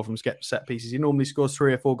can score from set pieces. He normally scores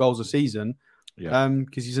 3 or 4 goals a season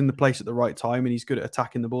because he's in the place at the right time and he's good at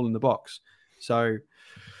attacking the ball in the box. So,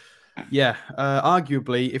 yeah,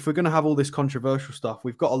 arguably, if we're going to have all this controversial stuff,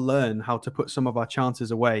 we've got to learn how to put some of our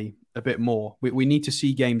chances away a bit more. We need to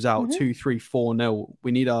see games out 2-3, 4-0.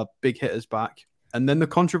 We need our big hitters back. And then the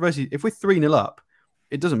controversy, if we're 3-0 up,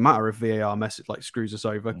 it doesn't matter if VAR screws us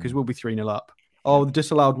over because we'll be 3-0 up. Oh, the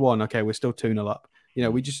disallowed one. Okay, we're still 2-0 up.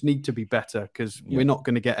 We just need to be better because we're not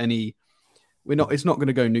going to get any. It's not going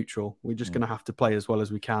to go neutral. We're just going to have to play as well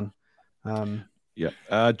as we can.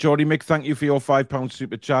 Geordie Mick, thank you for your £5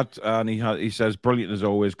 super chat. And he says, brilliant as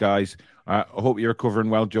always, guys. I hope you're recovering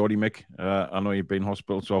well, Geordie Mick. I know you've been in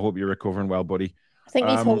hospital, so I hope you're recovering well, buddy. I think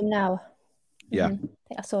he's home now. Yeah. I think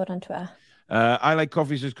I saw it on Twitter. I Like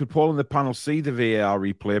Coffee says, could Paul and the panel see the VAR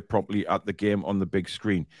replay properly at the game on the big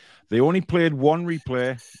screen? They only played one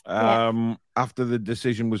replay after the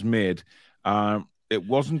decision was made. It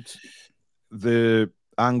wasn't the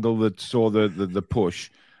angle that saw the push,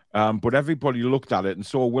 but everybody looked at it and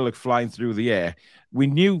saw Willock flying through the air. We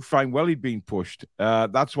knew fine well he'd been pushed.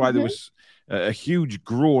 That's why there was a huge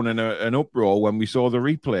groan and an uproar when we saw the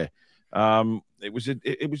replay. It was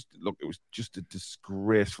just a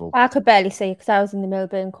disgraceful. I could barely see because I was in the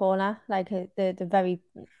Milburn corner, like the very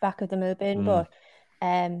back of the Milburn. But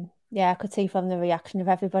Yeah, I could see from the reaction of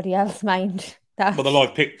everybody else mind that. Well,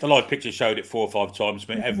 the live picture showed it 4 or 5 times.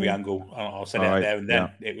 I mean, every angle. I said it there and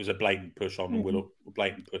then. It was a blatant push on Willock. A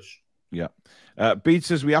blatant push. Yeah. Beat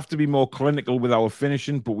says we have to be more clinical with our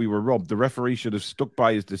finishing, but we were robbed. The referee should have stuck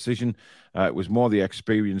by his decision. It was more the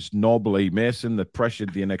experienced Nobley Mason that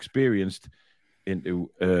pressured the inexperienced into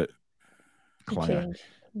Clanger.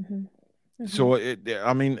 So, would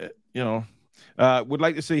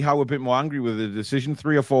like to see Howe a bit more angry with the decision.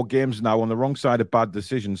 3 or 4 games now on the wrong side of bad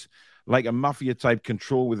decisions, like a mafia-type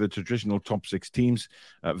control with the traditional top 6 teams.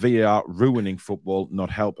 VAR ruining football, not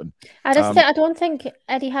helping. I don't think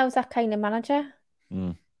Eddie Howe's that kind of manager.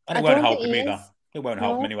 And it won't help him either. It won't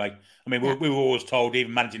help him anyway. I mean, we were always told,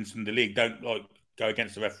 even managing from the league, don't go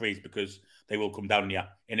against the referees because they will come down on you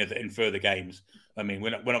in further games. I mean, we're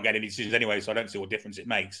not getting any decisions anyway, so I don't see what difference it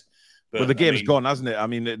makes. But the game's gone, hasn't it? I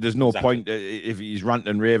mean, there's no point if he's ranting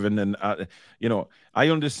and raving. And, I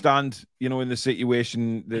understand, in the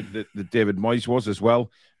situation that David Moyes was as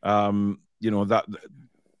well, that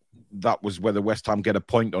was whether West Ham get a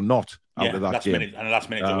point or not out of that game. And a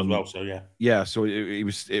last-minute job as well, so yeah. Yeah, so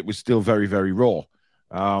it was still very, very raw.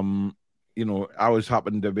 Ours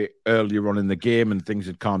happened a bit earlier on in the game and things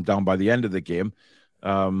had calmed down by the end of the game.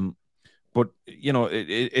 But,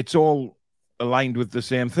 it's all aligned with the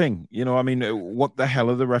same thing. What the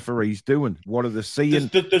hell are the referees doing? What are they seeing?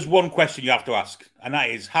 There's one question you have to ask, and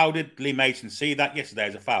that is, how did Lee Mason see that yesterday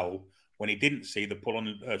as a foul when he didn't see the pull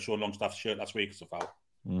on Sean Longstaff's shirt last week as a foul?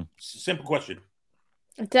 It's a simple question.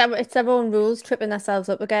 It's their own rules tripping themselves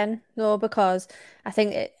up again. No, because I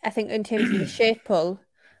think in terms of the shirt pull,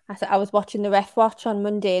 I was watching the Ref Watch on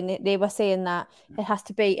Monday, and they were saying that it has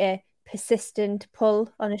to be a persistent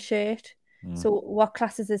pull on a shirt. So what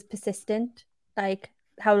classes is persistent? Like,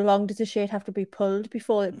 how long does a shirt have to be pulled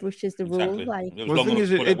before it breaches the rule? Like, the thing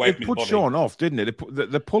is, it put Sean off, didn't it?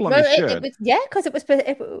 The pull on his shirt. Because it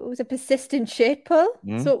was a persistent shirt pull.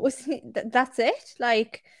 So it was. That's it.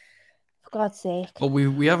 Like, for God's sake. Well,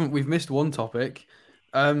 we've missed one topic,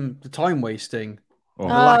 the time wasting, the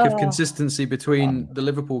lack of consistency between the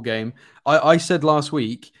Liverpool game. I said last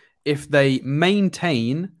week, if they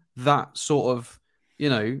maintain that sort of,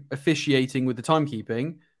 officiating with the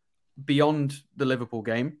timekeeping beyond the Liverpool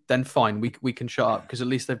game, then fine, we can shut up because at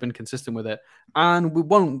least they've been consistent with it. And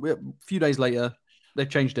a few days later, they've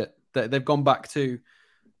changed it. They've gone back to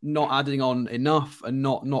not adding on enough and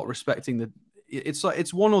not respecting the. It's like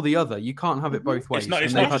it's one or the other. You can't have it both ways. It's not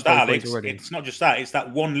just that, Alex. It's not just that. It's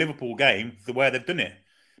that one Liverpool game, the way they've done it.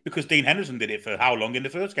 Because Dean Henderson did it for how long in the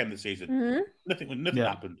first game of the season? Nothing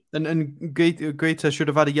happened. And Guaita should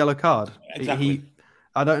have had a yellow card. Exactly.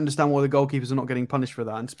 I don't understand why the goalkeepers are not getting punished for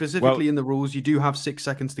that. And specifically in the rules, you do have 6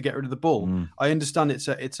 seconds to get rid of the ball. I understand it's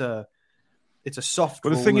a soft. But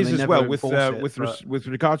the thing is, as well, with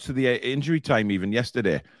regards to the injury time, even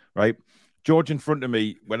yesterday, right? George in front of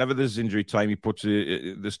me, whenever there's injury time, he puts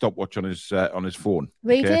the stopwatch on his phone.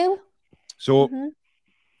 We do. So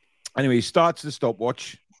anyway, he starts the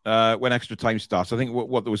stopwatch when extra time starts. I think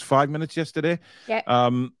there was 5 minutes yesterday. Yeah.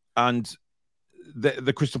 And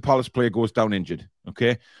the Crystal Palace player goes down injured.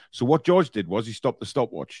 Okay. So what George did was he stopped the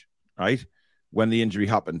stopwatch, right, when the injury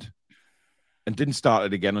happened, and didn't start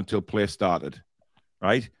it again until play started,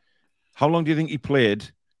 right? How long do you think he played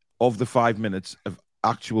of the 5 minutes of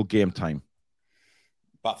actual game time?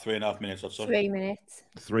 About 3.5 minutes or so. 3 minutes.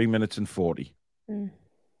 3 minutes and 40. Right?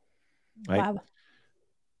 Wow.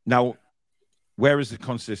 Now, where is the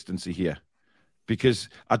consistency here? Because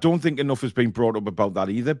I don't think enough has been brought up about that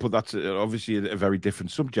either, but that's obviously a very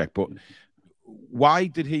different subject. But why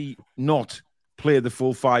did he not play the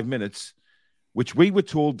full 5 minutes, which we were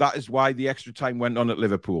told that is why the extra time went on at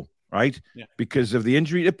Liverpool, right? Yeah. Because of the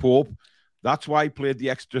injury to Pope. That's why he played the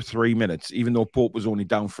extra 3 minutes, even though Pope was only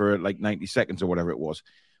down for like 90 seconds or whatever it was.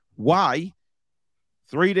 Why,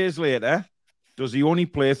 3 days later, does he only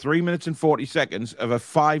play 3 minutes and 40 seconds of a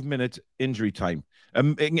 5 minute injury time?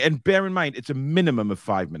 And bear in mind, it's a minimum of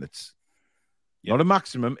 5 minutes. Yep. Not a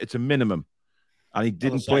maximum, it's a minimum. And he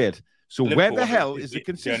didn't play it. So Liverpool, where the hell is the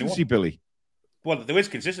consistency, Billy? Well, there is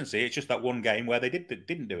consistency. It's just that one game where they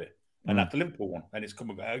didn't do it. And that's the Liverpool one. And it's come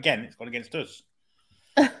again, it's gone against us.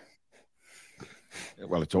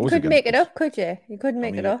 Well, it's always. You couldn't make it up, could you? You couldn't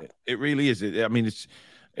make it up. It really is. I mean,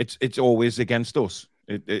 it's always against us.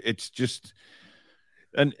 It's just,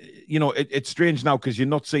 and it's strange now because you're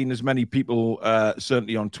not seeing as many people,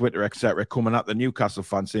 certainly on Twitter, etc., coming at the Newcastle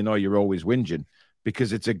fans saying, "Oh, you're always whinging,"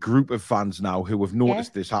 because it's a group of fans now who have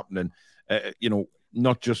noticed this happening.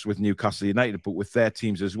 Not just with Newcastle United, but with their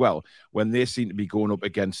teams as well, when they seem to be going up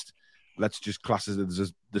against, let's just class it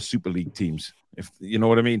as the Super League teams, if you know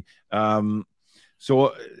what I mean.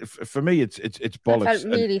 So for me, it's bollocks. I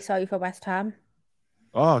felt really sorry for West Ham.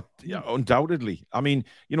 Oh, yeah, undoubtedly. I mean,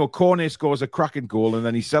 Cornet scores a cracking goal and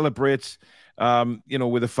then he celebrates,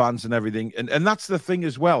 with the fans and everything. And that's the thing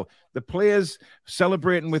as well. The players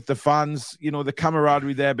celebrating with the fans, the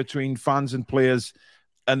camaraderie there between fans and players.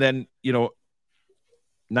 And then,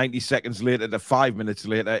 90 seconds later to 5 minutes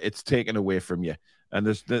later, it's taken away from you. And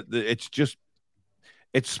it's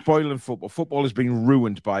spoiling football. Football has been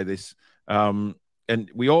ruined by this. And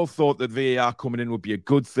we all thought that VAR coming in would be a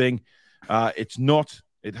good thing. It's not.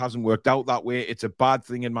 It hasn't worked out that way. It's a bad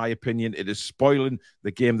thing, in my opinion. It is spoiling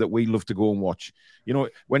the game that we love to go and watch.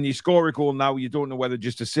 When you score a goal now, you don't know whether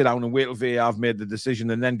just to sit down and wait till VAR have made the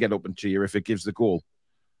decision and then get up and cheer if it gives the goal.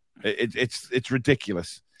 It's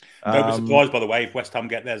ridiculous. Don't be surprised, by the way, if West Ham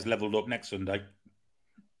get theirs leveled up next Sunday.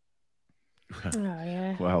 Oh,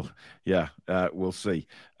 yeah. Well, yeah, we'll see.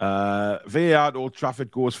 VAR at Old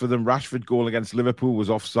Trafford goes for them. Rashford goal against Liverpool was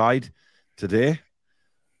offside today.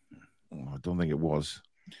 I don't think it was.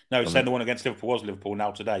 No, it's saying the one against Liverpool was Liverpool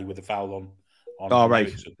now today with the foul on. Oh,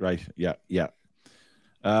 right. Yeah.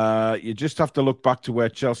 You just have to look back to where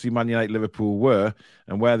Chelsea, Man United, Liverpool were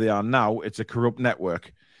and where they are now. It's a corrupt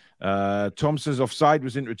network. Tom says offside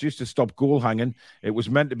was introduced to stop goal hanging. It was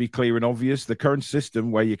meant to be clear and obvious. The current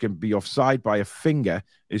system where you can be offside by a finger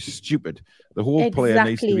is stupid. The whole player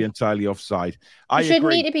needs to be entirely offside. You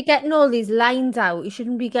shouldn't need to be getting all these lines out. You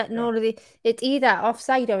shouldn't be getting all of the... It's either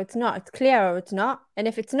offside or it's not. It's clear or it's not. And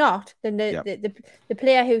if it's not, then the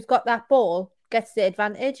player who's got that ball gets the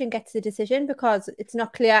advantage and gets the decision because it's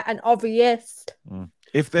not clear and obvious.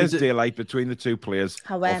 If there's daylight between the two players,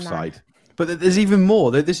 offside. But there's even more.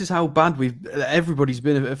 This is how bad everybody's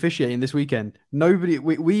been officiating this weekend.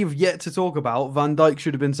 We've yet to talk about Van Dijk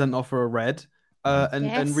should have been sent off for a red,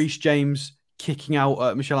 and Reece James kicking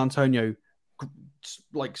out Michel Antonio,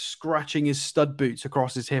 like scratching his stud boots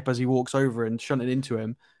across his hip as he walks over and shunting into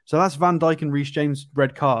him. So that's Van Dijk and Reece James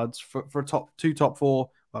red cards for top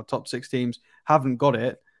 6 teams haven't got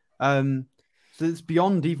it. So it's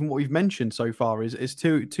beyond even what we've mentioned so far. Is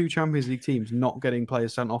two Champions League teams not getting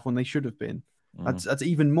players sent off when they should have been. That's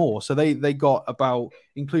even more. So they got about,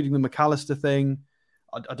 including the McAllister thing.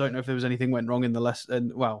 I don't know if there was anything went wrong in the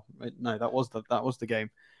lesson. Well, no, that was the game.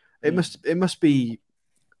 It must be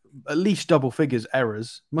at least double figures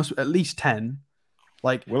errors. Must at least 10.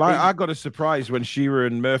 I got a surprise when Shearer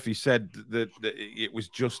and Murphy said that it was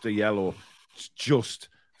just a yellow, just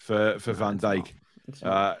for Van Dijk. It was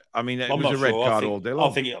a red card all day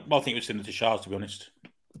long. I think it was similar to Shah's, to be honest.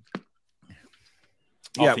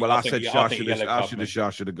 I said Shah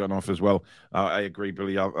should have gone off as well. I agree,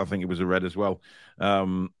 Billy. I think it was a red as well.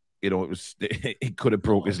 It could have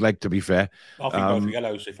broke his leg, to be fair. I think both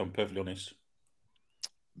yellows, if I'm perfectly honest.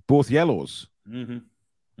 Both yellows? Mm-hmm.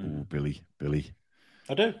 Oh, Billy.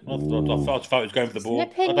 I do. I thought it was going for the ball. An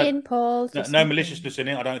opinion, Paul. No maliciousness in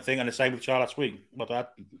it, I don't think. And the same with Shah last week. But I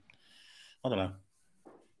don't know.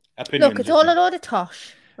 Look, it's all a load of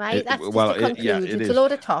tosh, right? That's just to conclude. It's a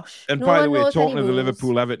load of tosh. And by the way, talking of the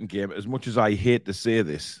Liverpool-Everton game, as much as I hate to say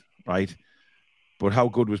this, right, but how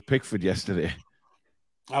good was Pickford yesterday?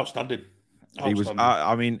 Outstanding. He was.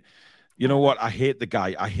 I mean, you know what? I hate the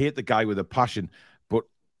guy. I hate the guy with a passion. But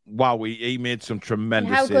wow, he made some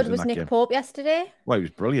tremendous. How good was Nick Pope yesterday? Well, he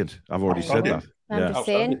was brilliant. I've already said that. I'm just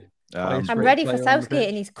saying. I'm ready for Southgate,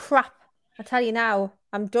 and he's crap. I tell you now,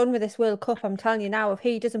 I'm done with this World Cup. I'm telling you now, if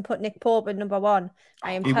he doesn't put Nick Pope at number one,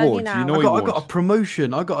 I am telling you now. I got a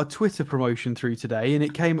promotion. I got a Twitter promotion through today, and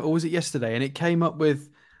it came, or was it yesterday? And it came up with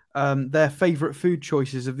their favourite food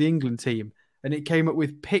choices of the England team. And it came up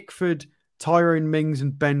with Pickford, Tyrone Mings,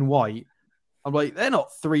 and Ben White. I'm like, they're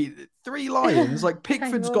not three lions. Like,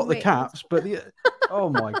 Pickford's got the caps, but oh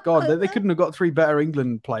my God, they couldn't have got 3 better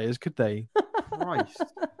England players, could they? Christ.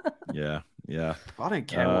 Yeah. I don't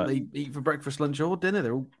care what they eat for breakfast, lunch, or dinner.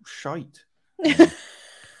 They're all shite.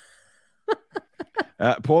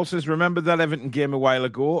 Paul says, remember that Everton game a while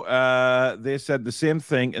ago? They said the same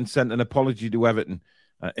thing and sent an apology to Everton.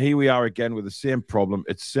 Here we are again with the same problem.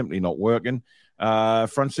 It's simply not working.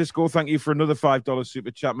 Francisco, thank you for another $5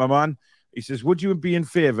 super chat, my man. He says, would you be in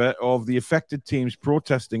favour of the affected teams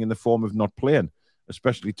protesting in the form of not playing,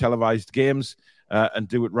 especially televised games, and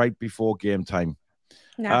do it right before game time?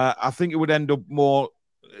 No. I think it would end up more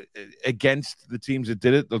against the teams that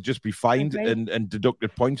did it. They'll just be fined and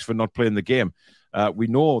deducted points for not playing the game. We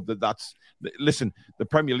know that's... Listen, the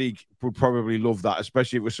Premier League would probably love that,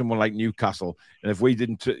 especially if it was someone like Newcastle. And if we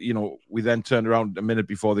didn't, we then turned around a minute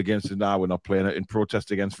before the game and said, "Nah, we're not playing it," in protest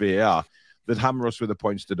against VAR, they'd hammer us with a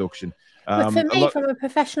points deduction. But for me, from a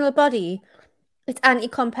professional body, it's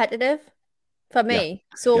anti-competitive for me.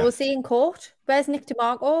 So we'll see in court. Where's Nick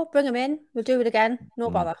DeMarco? Bring him in. We'll do it again. No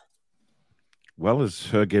bother. Well, as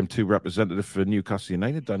her Game 2 representative for Newcastle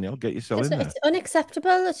United, Danielle, get yourself in there. It's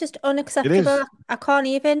unacceptable. It's just unacceptable. I can't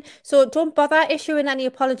even. So don't bother issuing any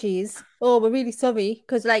apologies. Oh, we're really sorry.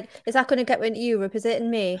 Because, is that going to get into Europe? Is it in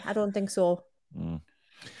May? I don't think so. And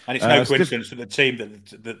it's no coincidence that the team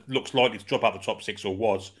that looks likely to drop out the top 6 or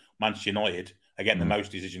was Manchester United are getting the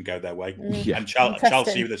most decision go their way. And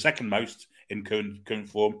Chelsea with the second most in current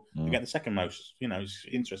form are getting the second most. It's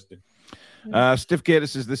interesting. Stiff Gator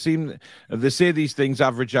says they say these things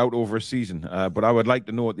average out over a season, but I would like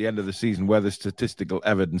to know at the end of the season where the statistical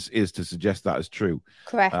evidence is to suggest that is true.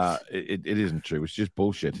 Correct. It isn't true. It's just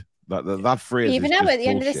bullshit. That phrase. Even now at the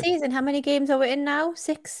end of the season, how many games are we in now?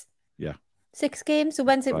 6. Yeah. 6 games. So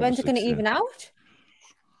when's it going to even out?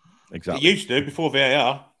 Exactly. It used to before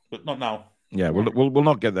VAR, but not now. Yeah, we'll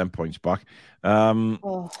not get them points back.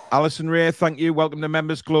 Alison Ray, thank you. Welcome to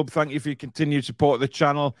Members Club. Thank you for your continued support of the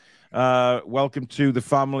channel. Welcome to the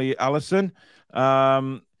family, Alison.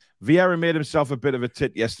 Vieira made himself a bit of a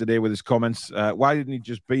tit yesterday with his comments. Why didn't he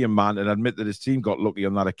just be a man and admit that his team got lucky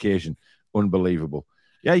on that occasion? Unbelievable.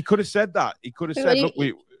 Yeah, he could have said that. He could have said, "Look,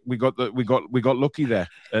 we got lucky there."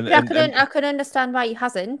 I could understand why he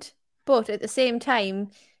hasn't, but at the same time,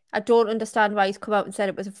 I don't understand why he's come out and said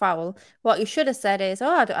it was a foul. What he should have said is,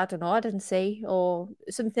 I don't know, I didn't see, or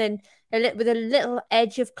something with a little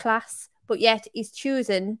edge of class, but yet he's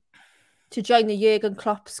choosing to join the Jurgen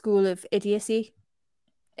Klopp school of idiocy.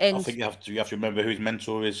 And I think you have to remember who his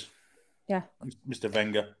mentor is. Yeah. Mr.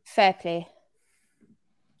 Wenger. Fair play.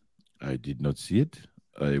 I did not see it.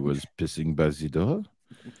 I was pissing by the door.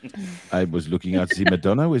 I was looking at the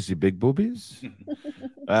Madonna with the big boobies.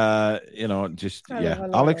 Alex,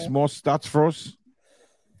 more stats for us.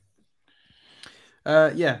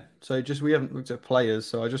 So we haven't looked at players,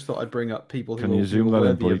 so I just thought I'd bring up people who. Can you zoom that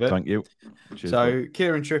in, please? Thank you. Cheers,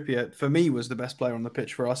 Kieran Trippier, for me, was the best player on the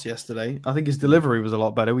pitch for us yesterday. I think his delivery was a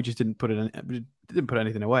lot better. We just didn't put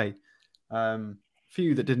anything away.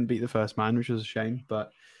 Few that didn't beat the first man, which was a shame,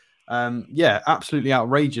 but. Absolutely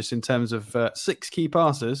outrageous in terms of 6 key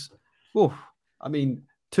passes. Oof. I mean,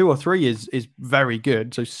 2 or 3 is very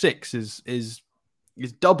good. So 6 is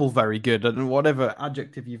double very good. And whatever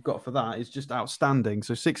adjective you've got for that is just outstanding.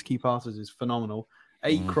 So 6 key passes is phenomenal.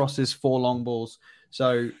 8 crosses, 4 long balls.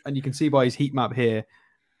 So, and you can see by his heat map here,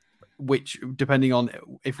 which depending on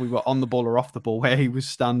if we were on the ball or off the ball, where he was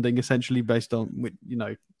standing essentially based on,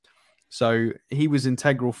 so he was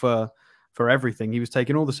integral for everything. He was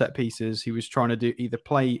taking all the set pieces. He was trying to do either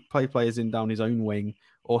play players in down his own wing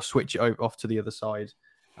or switch it off to the other side.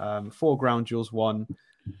 4 ground duels, 1.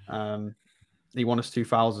 He won us 2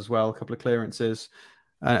 fouls as well, a couple of clearances.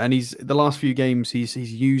 And the last few games, he's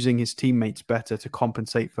using his teammates better to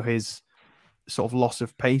compensate for his sort of loss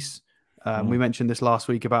of pace. We mentioned this last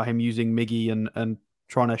week about him using Miggy and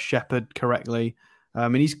trying to shepherd correctly.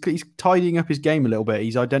 And he's tidying up his game a little bit.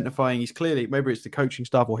 He's identifying, he's clearly, maybe it's the coaching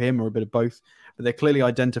staff or him or a bit of both, but they're clearly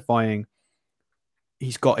identifying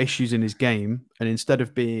he's got issues in his game. And instead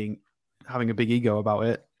of having a big ego about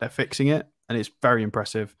it, they're fixing it. And it's very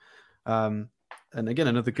impressive. And again,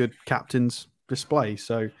 another good captain's display.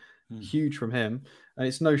 So huge from him. And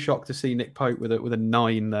it's no shock to see Nick Pope with a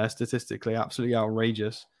 9 there statistically. Absolutely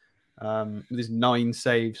outrageous. With his 9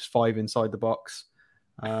 saves, 5 inside the box.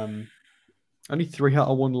 Only 3 out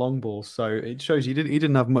of 1 long ball, so it shows he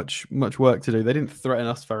didn't have much work to do. They didn't threaten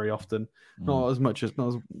us very often, not as much as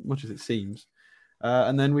it seems.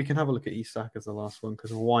 And then we can have a look at Isak as the last one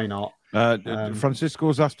because why not?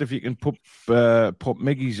 Francisco's asked if you can put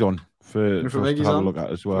Miggy's on for us to have a look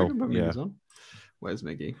at as well. Yeah. Where's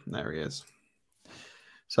Miggy? There he is.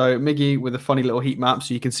 So Miggy with a funny little heat map,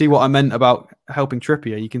 so you can see what I meant about helping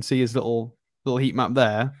Trippier. You can see his little heat map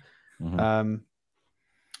there.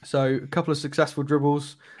 So a couple of successful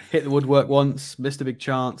dribbles, hit the woodwork once, missed a big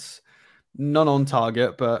chance, none on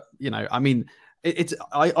target. But, I mean,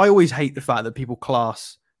 I always hate the fact that people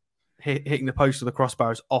class hitting the post or the crossbar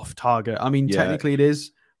as off target. I mean, technically it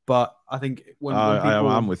is, but I think when people...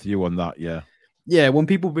 I'm with you on that, yeah. Yeah, when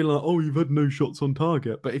people be like, oh, you've had no shots on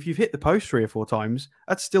target. But if you've hit the post 3 or 4 times,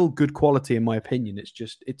 that's still good quality in my opinion. It's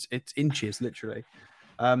just, it's inches, literally.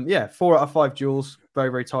 4 out of 5 duels, very,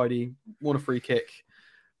 very tidy. Won a free kick.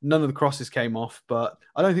 None of the crosses came off, but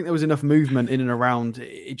I don't think there was enough movement in and around.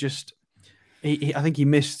 It just, I think he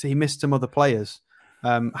missed some other players.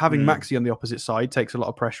 Having Maxi on the opposite side takes a lot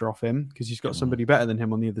of pressure off him because he's got somebody better than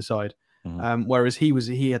him on the other side. Whereas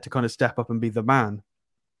he had to kind of step up and be the man.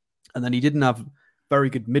 And then he didn't have very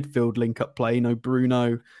good midfield link-up play. No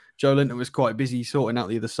Bruno, Joelinton was quite busy sorting out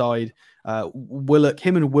the other side.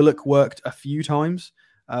 Him and Willock worked a few times,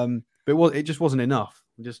 but it just wasn't enough.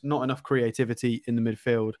 Just not enough creativity in the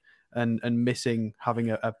midfield, and missing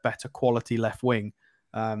having a better quality left wing.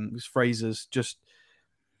 Because Fraser's just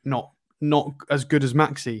not as good as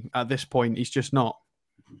Maxi at this point. He's just not.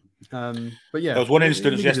 But yeah, there was one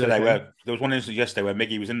instance yesterday where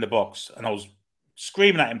Miggy was in the box, and I was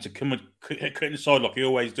screaming at him to come and cut inside like he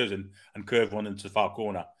always does, and curve one into the far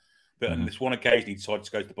corner. But on this one occasion, he decided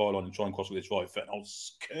to go to the byline and try and cross with his right foot, and I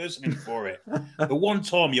was cursing him for it. The one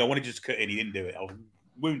time, I wanted to just cut in, he didn't do it. I was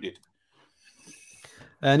wounded.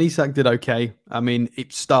 And Isak did okay. I mean,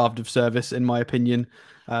 it's starved of service, in my opinion.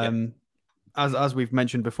 As we've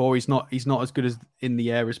mentioned before, he's not as good as in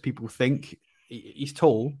the air as people think. He's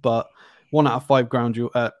tall, but 1 out of 5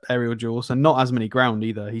 aerial duels, and not as many ground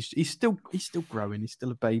either. He's still growing. He's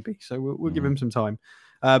still a baby, so we'll give him some time.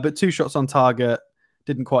 But 2 shots on target,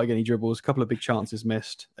 didn't quite get any dribbles. A couple of big chances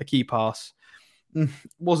missed. A key pass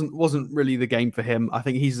wasn't really the game for him. I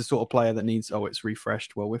think he's the sort of player that needs. Oh, it's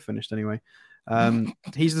refreshed. Well, we're finished anyway.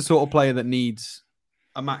 He's the sort of player that needs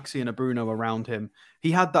a Maxi and a Bruno around him.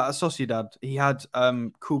 He had that at Sociedad. He had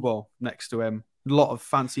Kubo next to him. A lot of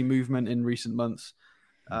fancy movement in recent months.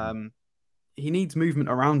 He needs movement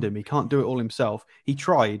around him. He can't do it all himself. He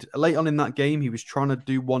tried. Late on in that game, he was trying to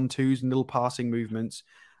do 1-2s and little passing movements,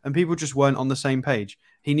 and people just weren't on the same page.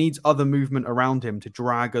 He needs other movement around him to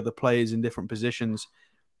drag other players in different positions.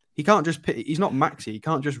 He can't just he's not Maxi. He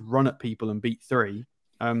can't just run at people and beat 3.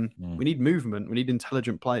 We need movement. We need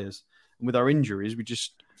intelligent players. And with our injuries,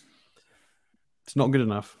 it's not good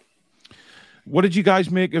enough. What did you guys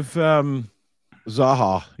make of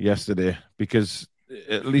Zaha yesterday? Because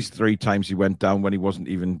at least 3 times he went down when he wasn't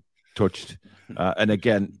even touched. And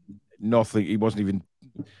again, nothing. He wasn't even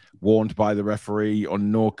warned by the referee,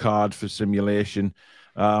 on no card for simulation.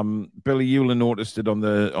 Billy Euler noticed it on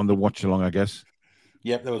the watch along, I guess.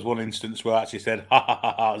 Yep, there was one instance where I actually said, ha, ha,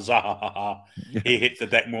 ha, ha, Zaha, ha, ha. He hit the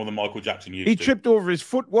deck more than Michael Jackson used to. He tripped over his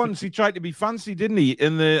foot once. He tried to be fancy, didn't he?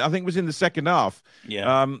 I think it was in the second half.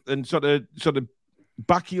 Yeah. And sort of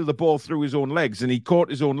backheeled the ball through his own legs, and he caught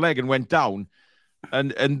his own leg and went down.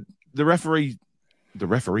 And the referee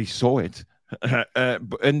saw it.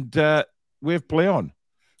 And we've play on.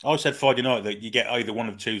 I said Friday night that you get either one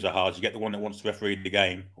of 2 Zahas. You get the one that wants to referee the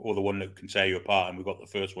game, or the one that can tear you apart. And we got the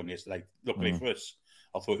first one yesterday. Luckily for us,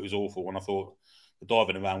 I thought it was awful. And I thought the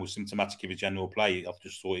diving around was symptomatic of his general play. I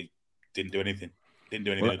just thought he didn't do anything.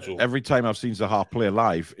 At all. Every time I've seen Zaha play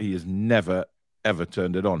live, he has never, ever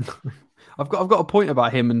turned it on. I've got a point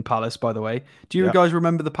about him and Palace, by the way. Do you guys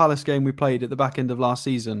remember the Palace game we played at the back end of last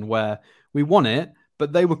season where we won it,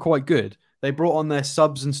 but they were quite good? They brought on their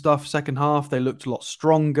subs and stuff second half. They looked a lot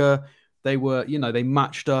stronger. They were, they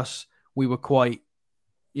matched us. We were quite,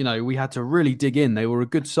 we had to really dig in. They were a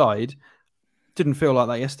good side. Didn't feel like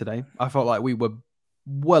that yesterday. I felt like we were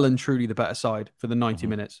well and truly the better side for the 90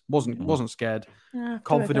 minutes. Wasn't scared.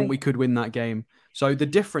 Confident we could win that game. So the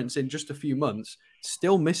difference in just a few months,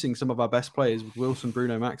 still missing some of our best players with Wilson,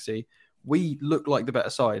 Bruno, Maxi, we look like the better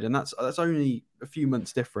side, and that's only a few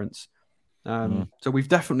months difference. So we've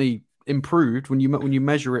definitely improved when you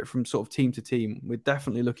measure it from sort of team to team. We're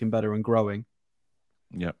definitely looking better and growing.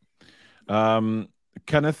 Yeah.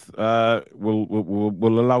 Kenneth,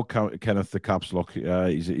 we'll allow Kenneth the caps lock.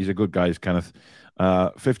 He's a good guy, is Kenneth.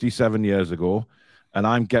 57 years ago, and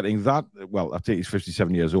I'm getting that. Well, I think he's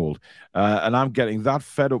 57 years old, and I'm getting that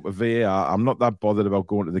fed up with VAR. I'm not that bothered about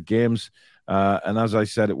going to the games, and as I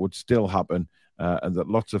said, it would still happen, and that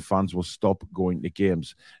lots of fans will stop going to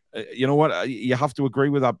games. You know what? You have to agree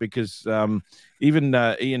with that, because even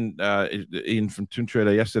Ian from Toon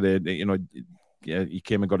Trader yesterday, he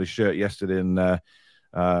came and got his shirt yesterday,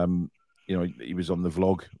 and he was on the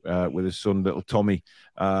vlog with his son, little Tommy,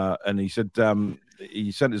 and he said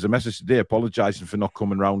he sent us a message today apologising for not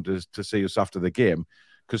coming round to see us after the game,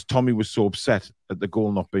 because Tommy was so upset at the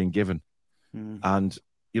goal not being given. And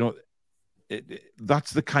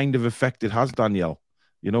that's the kind of effect it has, Danielle.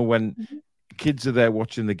 When kids are there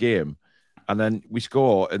watching the game, and then we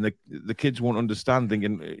score, and the kids won't understand,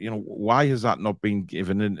 thinking, why has that not been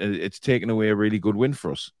given? And it's taken away a really good win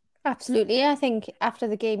for us. Absolutely. I think after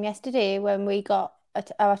the game yesterday, when we got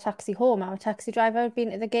our taxi home, our taxi driver had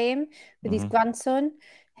been to the game with his grandson,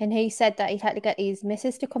 and he said that he'd had to get his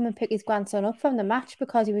missus to come and pick his grandson up from the match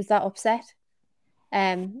because he was that upset.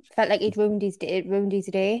 Felt like he'd ruined his day,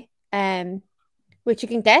 which you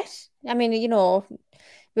can get. I mean,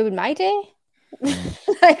 ruined my day.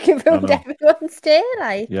 Like, it ruined everyone's day.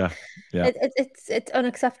 Like, yeah. It's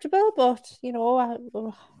unacceptable, but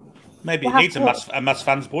maybe it needs a mass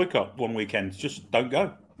fans boycott one weekend. Just don't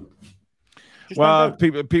go. Well,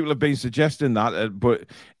 people have been suggesting that, but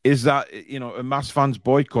is that a mass fans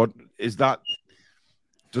boycott? Does that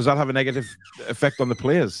have a negative effect on the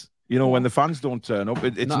players? When the fans don't turn up,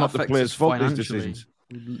 it's not the players' fault. These decisions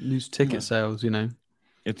lose ticket sales.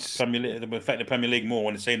 It's it will affect the Premier League more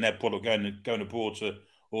when they're seeing their product going abroad to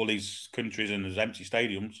all these countries and there's empty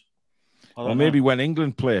stadiums. Or maybe when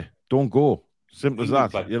England play, don't go. Simple as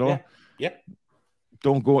that. Yeah.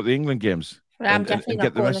 Don't go at the England games. Well, I'm definitely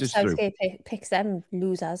not going if Southgate picks them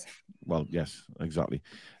losers. Well, yes, exactly.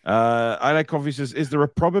 I like Coffee says, is there a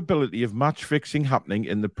probability of match fixing happening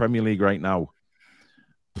in the Premier League right now?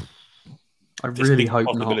 I really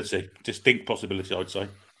hope not. Distinct possibility, I'd say.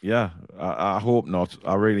 Yeah, I hope not.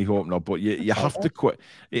 I really hope not. But you have to quit.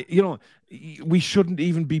 We shouldn't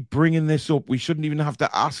even be bringing this up. We shouldn't even have to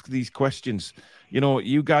ask these questions.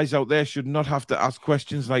 You guys out there should not have to ask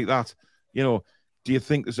questions like that. Do you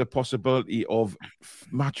think there's a possibility of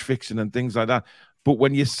match fixing and things like that? But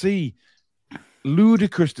when you see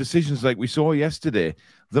ludicrous decisions like we saw yesterday,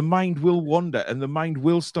 the mind will wander and the mind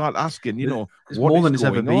will start asking, it's more than it's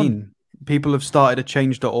ever been. People have started a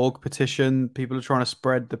change.org petition. People are trying to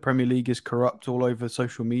spread the Premier League is corrupt all over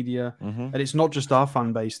social media. Mm-hmm. And it's not just our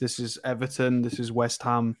fan base. This is Everton. This is West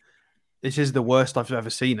Ham. This is the worst I've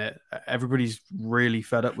ever seen it. Everybody's really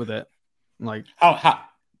fed up with it. Like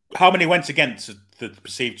how many went against the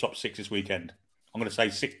perceived top six this weekend? I'm going to say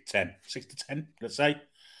 6 to 10. 6 to 10, let's say.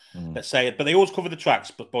 Let's say it. But they always cover the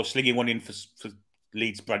tracks by slinging one in for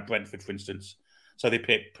Leeds, Brentford, for instance. So they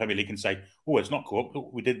pick Premier League and say, "Oh, it's not corrupt.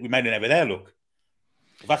 Look, we made an error there. Look."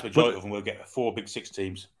 The vast majority of them will get 4 big 6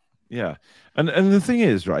 teams. Yeah, and the thing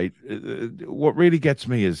is, right? What really gets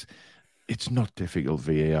me is it's not difficult.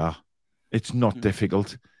 VAR, it's not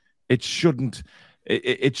difficult. It shouldn't.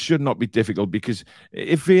 It should not be difficult because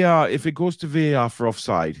if it goes to VAR for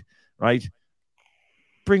offside, right?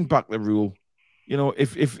 Bring back the rule.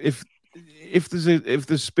 If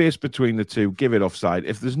there's space between the two, give it offside.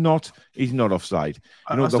 If there's not, he's not offside.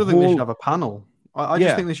 I still think they should have a panel. I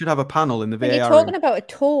just think they should have a panel in the VAR. You're talking about a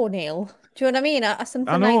toenail. Do you know what I mean? Or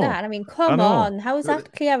something like that. I mean, come on. How is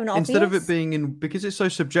that clear and obvious? Instead of it being because it's so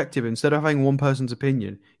subjective, instead of having one person's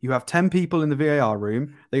opinion, you have 10 people in the VAR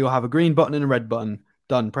room. They will have a green button and a red button.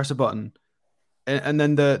 Done. Press a button. And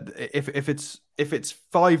then if it's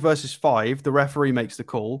 5 versus 5, the referee makes the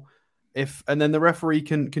call. And then the referee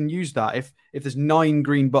can use that. If there's 9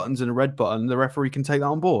 green buttons and a red button, the referee can take that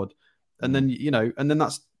on board. And then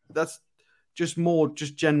that's just more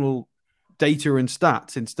general data and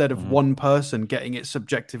stats instead of one person getting it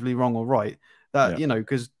subjectively wrong or right.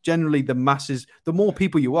 Because generally the masses, the more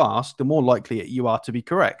people you ask, the more likely you are to be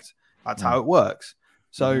correct. That's how it works.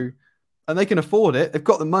 So, and they can afford it. They've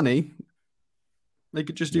got the money. They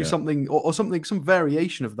could just do something or something, some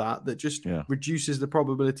variation of that just reduces the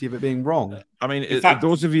probability of it being wrong. I mean,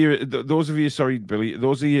 those of you, sorry, Billy,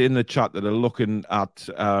 those of you in the chat that are looking at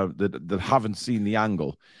that haven't seen the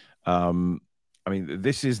angle. I mean,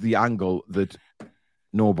 this is the angle that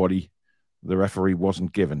the referee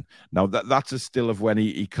wasn't given. Now that's a still of when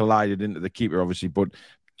he collided into the keeper, obviously, but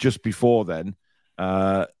just before then,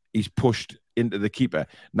 he's pushed into the keeper.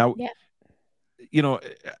 Now,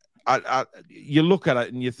 you look at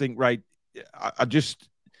it and you think, right,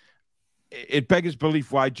 it beggars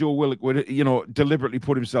belief why Joe Willock would, deliberately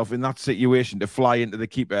put himself in that situation to fly into the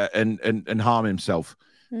keeper and harm himself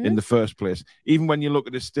in the first place. Even when you look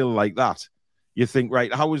at it still like that, you think,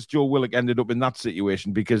 right, how has Joe Willock ended up in that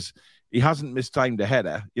situation? Because he hasn't mistimed a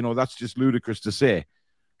header. That's just ludicrous to say.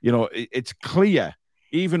 It's clear,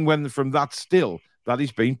 even when from that still, that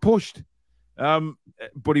he's been pushed.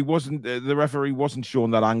 But he wasn't. The referee wasn't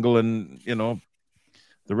shown that angle, and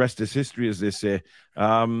the rest is history, as they say.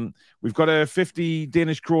 We've got a 50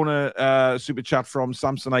 Danish kroner super chat from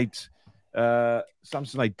Samsonite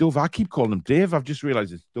Dove. I keep calling him Dave. I've just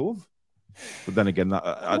realised it's Dove. But then again,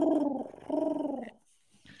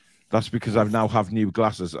 that's because I now have new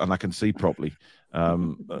glasses and I can see properly.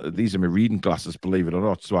 These are my reading glasses, believe it or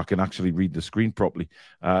not, so I can actually read the screen properly.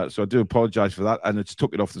 So I do apologise for that, and it's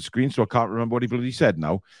took it off the screen, so I can't remember what he bloody said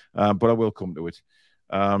now, but I will come to it.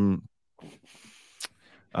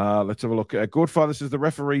 Let's have a look. Godfather says the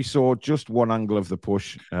referee saw just one angle of the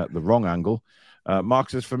push, the wrong angle.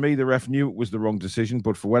 Mark says, for me, the ref knew it was the wrong decision,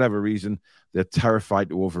 but for whatever reason, they're terrified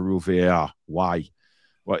to overrule VAR. Why?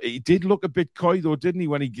 Well, he did look a bit coy, though, didn't he,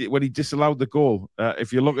 when he disallowed the goal?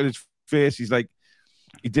 If you look at his face, he's like,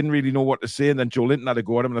 he didn't really know what to say, and then Joe Linton had a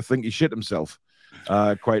go at him, and I think he shit himself,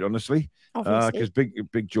 quite honestly, because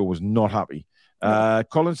Big Joe was not happy.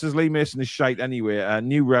 Colin says, Lee Mason is shite anyway.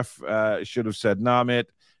 New ref should have said, nah, mate,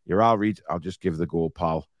 you're all right. I'll just give the goal,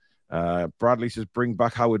 pal. Bradley says, bring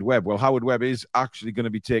back Howard Webb. Well, Howard Webb is actually going to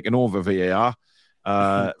be taking over VAR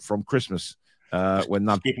from Christmas. When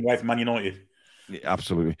that keeping away from Man United.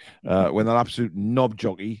 Absolutely. When that absolute knob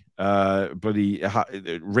jockey, bloody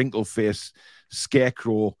wrinkle face,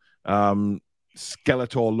 scarecrow,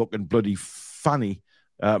 Skeletor looking bloody fanny,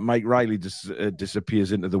 Mike Riley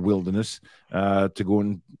disappears into the wilderness to go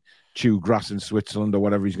and chew grass in Switzerland or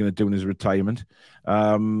whatever he's going to do in his retirement.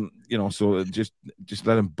 So just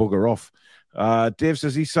let him bugger off. Dave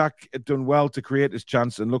says Isak had done well to create his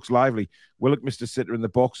chance and looks lively. Willock missed a sitter in the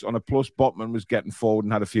box on a plus. Botman was getting forward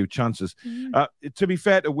and had a few chances. To be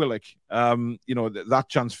fair to Willock, that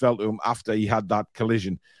chance fell to him after he had that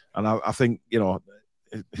collision. And I think,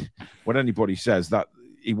 what anybody says, that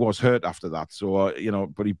he was hurt after that. So,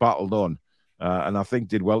 but he battled on and I think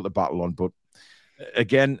did well to battle on. But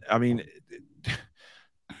again, I mean,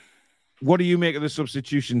 what do you make of the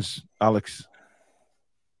substitutions, Alex?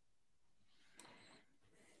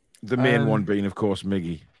 The main one being, of course,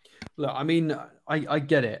 Miggy. Look, I mean, I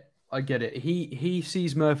get it. I get it. He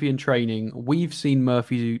sees Murphy in training. We've seen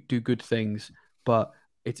Murphy do good things, but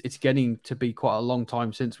it's getting to be quite a long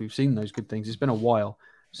time since we've seen those good things. It's been a while.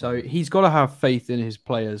 So he's got to have faith in his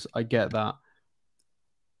players. I get that.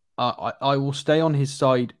 I will stay on his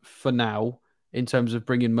side for now in terms of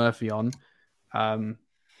bringing Murphy on.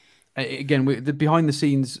 Again, the behind the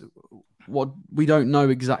scenes, what we don't know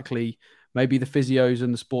exactly. Maybe the physios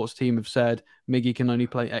and the sports team have said Miggy can only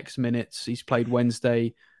play X minutes. He's played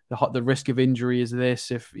Wednesday. The risk of injury is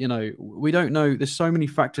this. We don't know. There's so many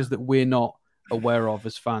factors that we're not aware of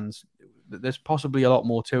as fans. There's possibly a lot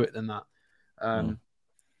more to it than that.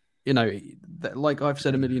 Like I've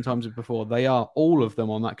said a million times before, all of them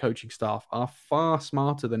on that coaching staff are far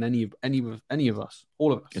smarter than any of us.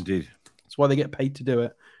 All of us. Indeed. That's why they get paid to do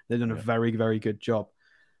it. They've done a very, very good job.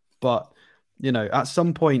 But at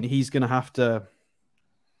some point, he's going to have to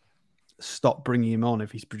stop bringing him on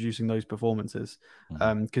if he's producing those performances.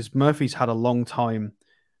 Because Murphy's had a long time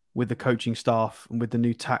with the coaching staff and with the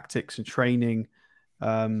new tactics and training.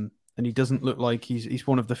 And he doesn't look like he's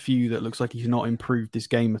one of the few that looks like he's not improved this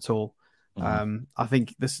game at all. I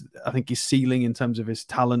think his ceiling in terms of his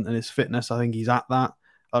talent and his fitness, I think he's at that.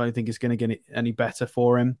 I don't think it's going to get any better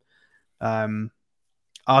for him.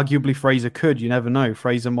 Arguably, Fraser could. You never know.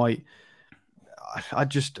 Fraser might...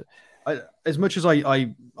 as much as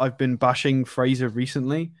I've been bashing Fraser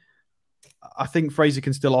recently, I think Fraser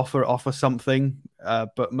can still offer something.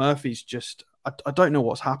 But Murphy's just, I don't know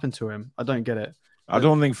what's happened to him. I don't get it. I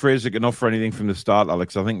don't think Fraser can offer anything from the start,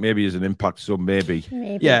 Alex. I think maybe he's an impact sub, maybe.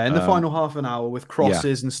 Yeah, in the final half an hour with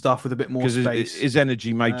crosses and stuff with a bit more space. His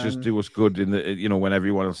energy might just do us good in the when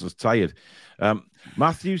everyone else is tired.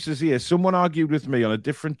 Matthew says here, someone argued with me on a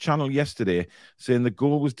different channel yesterday saying the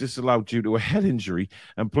goal was disallowed due to a head injury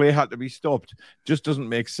and play had to be stopped. Just doesn't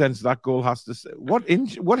make sense. That goal has to...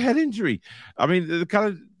 What head injury? I mean, they kind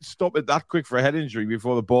of stop it that quick for a head injury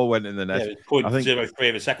before the ball went in the net. Yeah, it was 0.03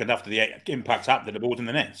 of a second after the impact happened, the ball's in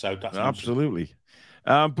the net. So that's absolutely.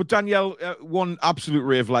 But Danielle, one absolute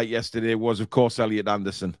rave light yesterday was, of course, Elliot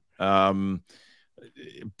Anderson.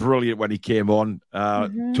 Brilliant when he came on,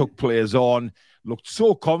 took players on, looked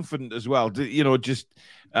so confident as well. He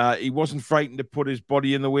wasn't frightened to put his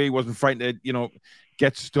body in the way. He wasn't frightened to,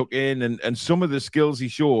 get stuck in. And some of the skills he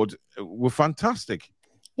showed were fantastic.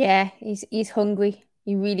 Yeah, he's hungry.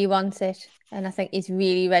 He really wants it. And I think he's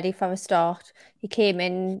really ready for a start. He came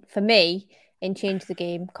in, for me, and changed the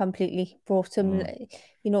game completely. Brought him, it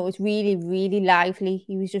was really, really lively.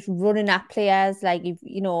 He was just running at players,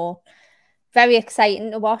 very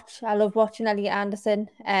exciting to watch. I love watching Elliot Anderson.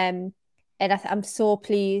 And I'm so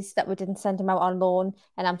pleased that we didn't send him out on loan.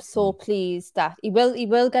 And I'm so pleased that he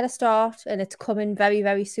will get a start, and it's coming very,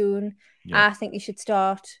 very soon. Yeah. I think he should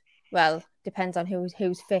start. Well, depends on who's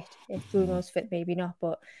fit. If Bruno's fit, maybe not.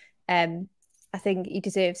 But I think he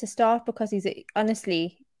deserves a start because he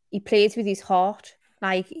plays with his heart.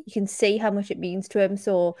 Like, you can see how much it means to him.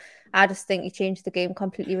 So I just think he changed the game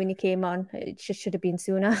completely when he came on. It just should have been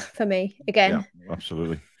sooner for me again. Yeah,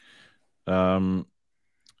 absolutely.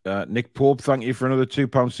 Nick Pope, thank you for another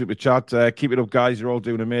 £2 super chat. Keep it up, guys. You're all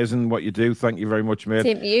doing amazing what you do. Thank you very much, mate.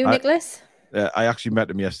 Same to you, Nicholas. I actually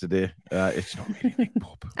met him yesterday. It's not really Nick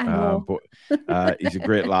Pope, but he's a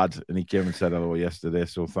great lad, and he came and said hello yesterday.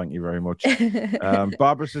 So thank you very much.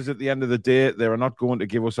 Barbara says at the end of the day, they are not going to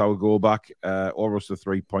give us our goal back or us the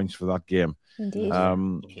 3 points for that game. Indeed.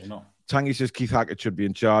 Tangy says Keith Hackett should be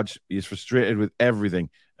in charge. He is frustrated with everything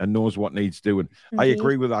and knows what needs doing. Indeed. I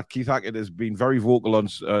agree with that. Keith Hackett has been very vocal on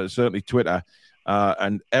certainly Twitter,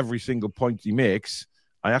 and every single point he makes,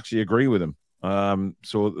 I actually agree with him.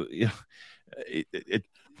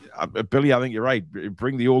 Billy, I think you're right.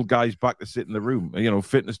 Bring the old guys back to sit in the room.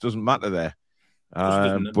 Fitness doesn't matter there.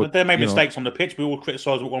 But they made mistakes on the pitch. We all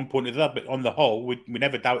criticised at one point or the other, but on the whole, we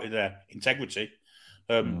never doubted their integrity.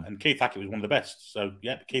 And Keith Hackett was one of the best. So,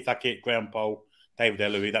 Keith Hackett, Graham Poll, David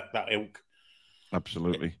Ellery, that ilk.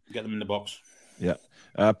 Absolutely. Get them in the box. Yeah.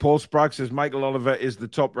 Paul Sprague says Michael Oliver is the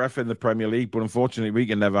top ref in the Premier League, but unfortunately we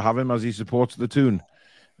can never have him as he supports the Toon.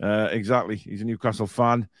 Exactly. He's a Newcastle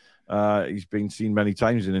fan. He's been seen many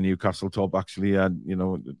times in a Newcastle top, actually,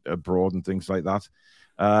 abroad and things like that.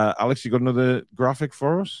 Alex, you got another graphic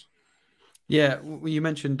for us? Yeah, you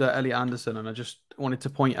mentioned Elliot Anderson, and I just wanted to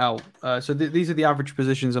point out. So these are the average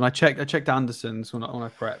positions, and I checked Anderson's when I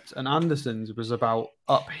prepped, and Anderson's was about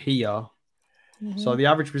up here. Mm-hmm. So the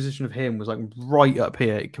average position of him was like right up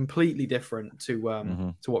here, completely different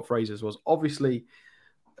to what Fraser's was. Obviously,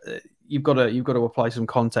 you've got to apply some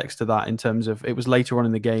context to that in terms of it was later on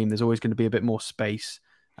in the game. There's always going to be a bit more space.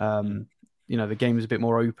 The game is a bit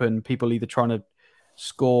more open. People either trying to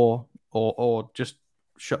score or just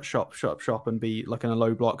shut shop and be like in a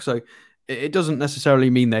low block. So it doesn't necessarily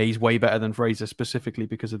mean that he's way better than Fraser specifically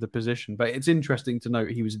because of the position, but it's interesting to note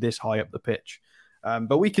he was this high up the pitch.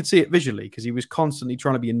 But we could see it visually because he was constantly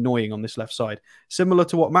trying to be annoying on this left side, similar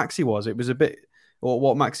to what Maxi was. It was a bit, or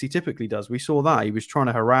what Maxi typically does. We saw that he was trying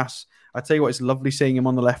to harass. I tell you what, it's lovely seeing him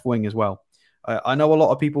on the left wing as well. I know a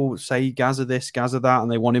lot of people say Gaza this, Gaza that,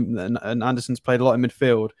 and they want him. And Anderson's played a lot in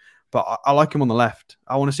midfield, but I like him on the left.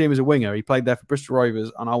 I want to see him as a winger. He played there for Bristol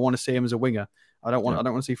Rovers, and I want to see him as a winger. I don't want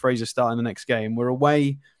to see Fraser starting the next game. We're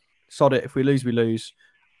away. Sod it. If we lose, we lose.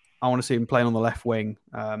 I want to see him playing on the left wing.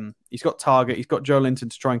 He's got Target. He's got Joe Linton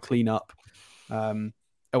to try and clean up.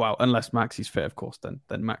 Unless Maxi's fit, of course, then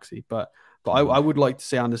Maxi. But I would like to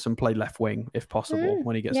see Anderson play left wing if possible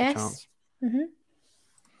when he gets a chance. Mm-hmm.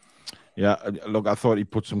 Yeah, look, I thought he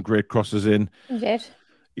put some great crosses in. He did.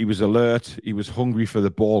 He was alert. He was hungry for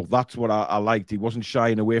the ball. That's what I liked. He wasn't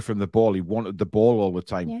shying away from the ball. He wanted the ball all the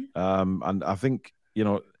time. Yeah. And I think,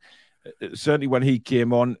 certainly when he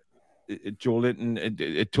came on, Joe Linton,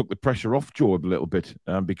 it took the pressure off Joe a little bit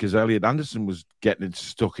because Elliot Anderson was getting it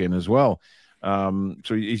stuck in as well. So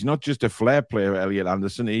he's not just a flair player, Elliot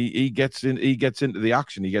Anderson. He gets into the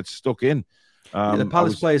action. He gets stuck in. The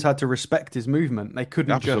Palace players had to respect his movement. They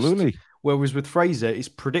couldn't absolutely. Whereas with Fraser, it's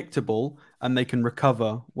predictable and they can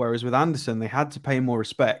recover. Whereas with Anderson, they had to pay more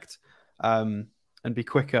respect and be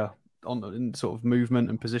quicker in sort of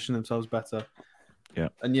movement and position themselves better. Yeah.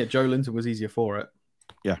 And Joe Linton was easier for it.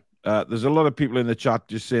 Yeah. There's a lot of people in the chat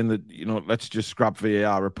just saying that, let's just scrap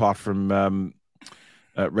VAR apart from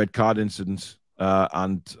red card incidents.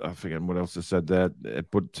 And I forget what else I said there.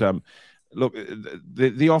 But look,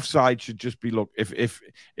 the offside should just be, look, if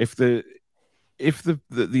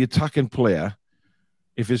the attacking player,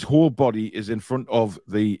 if his whole body is in front of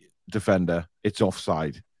the defender, it's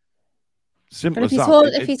offside. Simple as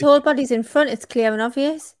that. If his whole body's in front, it's clear and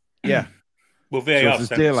obvious. Yeah. Well, VAR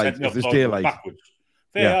sent the offside backwards.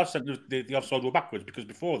 VAR sent the offside were backwards because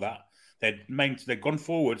before that they'd gone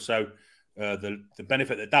forward, so the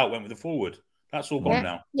benefit of the doubt went with the forward. That's all gone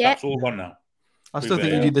now. Yeah. That's all gone now. I still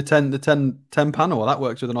think you do the 10 panel. That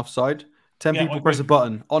works with an offside. 10 people press a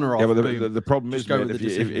button, on or off. Yeah, but the problem is,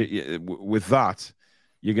 with that,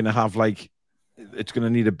 you're going to have it's going to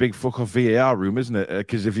need a big fuck off VAR room, isn't it?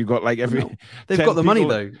 Because if you've got they've got the money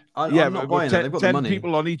though. I'm not buying it. They've got 10 the money.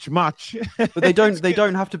 people on each match, but they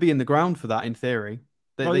don't have to be in the ground for that. In theory,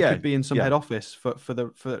 they could be in some head office for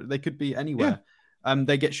they could be anywhere. Yeah.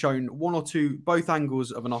 They get shown one or two, both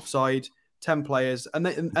angles of an offside. 10 players, and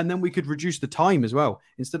then we could reduce the time as well.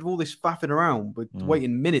 Instead of all this faffing around with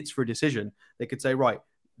waiting minutes for a decision, they could say, right,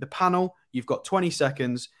 the panel, you've got 20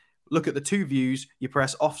 seconds. Look at the two views. You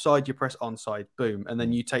press offside, you press onside, boom, and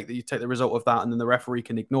then you take the result of that, and then the referee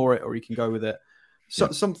can ignore it or he can go with it. So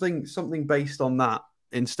something based on that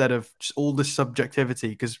instead of just all the subjectivity,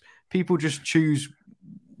 because people just choose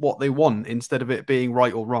what they want instead of it being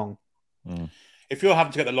right or wrong. If you're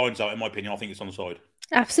having to get the lines out, in my opinion, I think it's onside.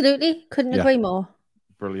 Absolutely. Couldn't agree more.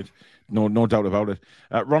 Brilliant. No doubt about it.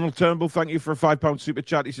 Ronald Turnbull, thank you for a £5 super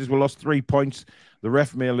chat. He says, we lost 3 points. The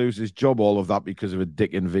ref may lose his job, all of that because of a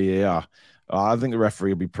dick in VAR. I think the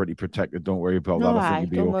referee will be pretty protected. Don't worry about that. I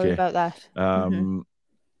think he'll be okay. Worry about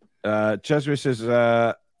that. Cesare says,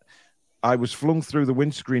 I was flung through the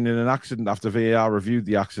windscreen in an accident after VAR reviewed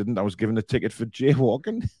the accident. I was given a ticket for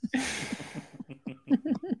jaywalking.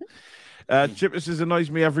 Chipper says, annoys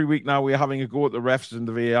me every week now. We're having a go at the refs and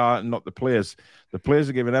the VAR and not the players. The players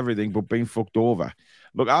are giving everything but being fucked over.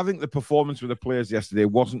 Look, I think the performance with the players yesterday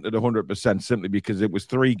wasn't at 100% simply because it was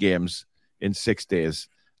 3 games in 6 days.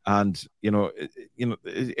 And,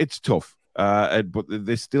 it's tough. but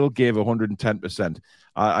they still gave 110%.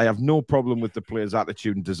 I have no problem with the players'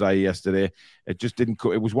 attitude and desire yesterday. It just didn't.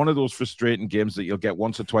 It was one of those frustrating games that you'll get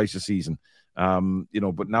once or twice a season.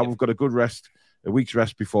 But now we've got a good rest, a week's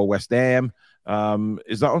rest before West Ham.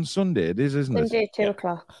 Is that on Sunday? It is, isn't it? Sunday,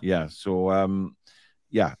 2:00. Yeah. So,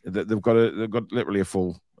 they've got literally a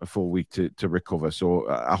full week to recover. So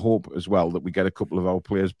I hope as well that we get a couple of our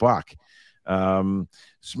players back.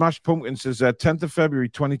 Smash Pumpkin says 10th of February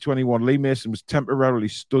 2021, Lee Mason was temporarily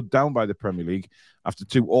stood down by the Premier League after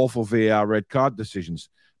 2 awful VAR red card decisions.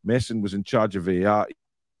 Mason was in charge of VAR.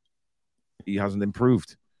 He hasn't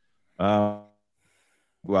improved. It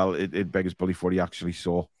beggars belief what he actually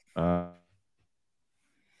saw.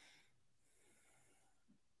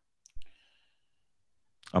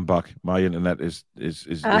 I'm back. My internet is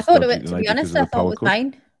I thought it was, to be honest, I thought it was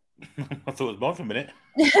mine. I thought it was mine for a minute.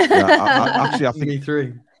 I think Me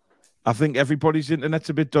three. I think everybody's internet's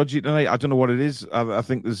a bit dodgy tonight. I don't know what it is. I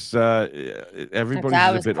think there's everybody's I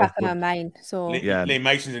a was bit cracking off. on mine. So Liam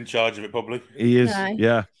Mason's in charge of it, probably. He is. Aye.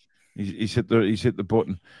 Yeah. He's hit the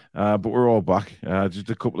button, but we're all back. Just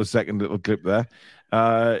a couple of second little clip there.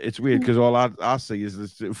 It's weird because all I see is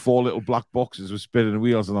this 4 little black boxes with spinning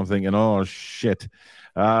wheels, and I'm thinking, oh shit.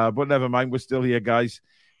 But never mind, we're still here, guys.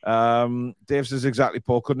 Dave says exactly,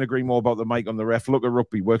 Paul. Couldn't agree more about the mic on the ref. Look at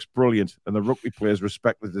rugby, works brilliant, and the rugby players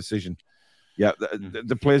respect the decision. Yeah,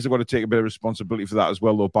 the players have got to take a bit of responsibility for that as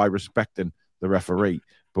well, though, by respecting the referee.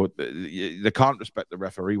 But they can't respect the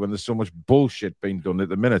referee when there's so much bullshit being done at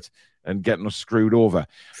the minute and getting us screwed over.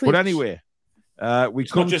 But anyway,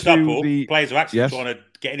 it's come not just to that, Paul. the Players are actually Yes. trying to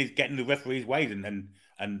get in the referee's ways and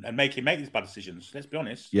make him make these bad decisions. Let's be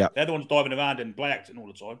honest. Yeah. They're the ones diving around and play acting all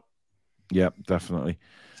the time. Yeah, definitely.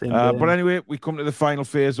 But anyway, we come to the final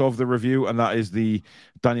phase of the review, and that is the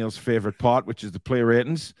Daniel's favourite part, which is the player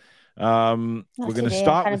ratings. We're going to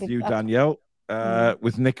start with you, Danielle,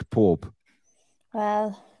 with Nick Pope.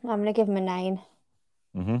 Well, I'm going to give him a 9.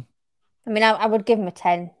 Mm-hmm. I mean, I would give him a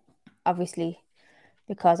 10, obviously,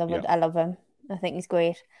 because I love him. I think he's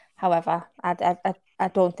great. However, I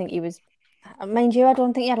don't think he was, mind you, I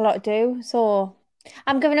don't think he had a lot to do. So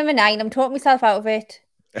I'm giving him a 9. I'm talking myself out of it.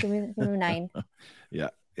 Give him a 9. Yeah.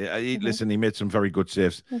 Listen, he made some very good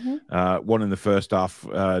saves. Mm-hmm. One in the first half,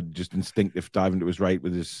 just instinctive diving to his right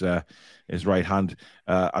with his right hand.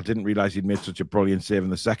 I didn't realize he'd made such a brilliant save in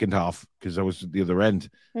the second half because I was at the other end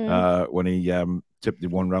when he tipped the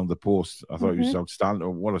one round the post. I thought he was outstanding.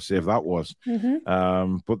 Oh, what a save that was.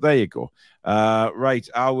 But there you go. Right,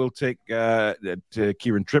 I will take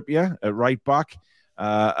Kieran Trippier at right back,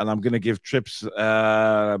 and I'm going to give Trips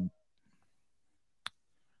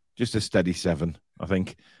just a steady 7. I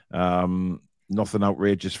think nothing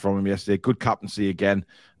outrageous from him yesterday. Good captaincy again,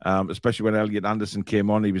 especially when Elliot Anderson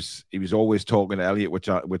came on. He was always talking to Elliot, which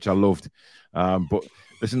I loved. But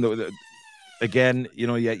listen, again,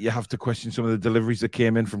 you have to question some of the deliveries that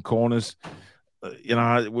came in from corners.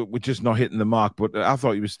 We're just not hitting the mark. But I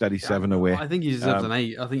thought he was steady 7 away. I think he deserves an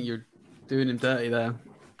 8. I think you're doing him dirty there.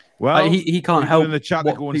 Well, he can't help in the chat.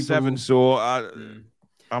 They're going 7, so.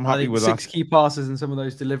 I'm happy with 6 key passes and some of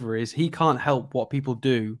those deliveries. He can't help what people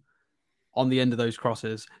do on the end of those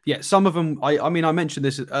crosses. Yeah, some of them. I mean, I mentioned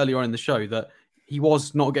this earlier on in the show that he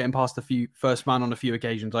was not getting past a few first man on a few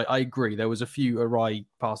occasions. I agree. There was a few awry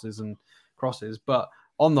passes and crosses, but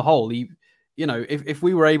on the whole, if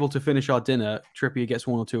we were able to finish our dinner, Trippier gets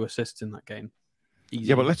 1 or 2 assists in that game. Easy.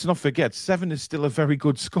 Yeah, but let's not forget, 7 is still a very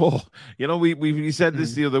good score. We said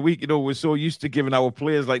this the other week. We're so used to giving our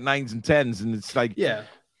players like 9s and 10s, and it's like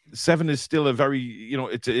 7 is still a very,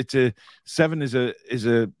 7 is a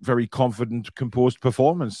very confident, composed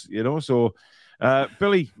performance. So,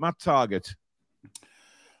 Billy, Matt Targett.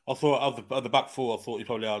 I thought of the back 4, I thought he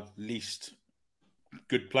probably our least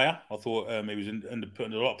good player. I thought he was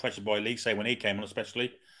putting a lot of pressure by Lee, say when he came on,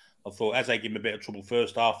 especially. I thought Eze gave him a bit of trouble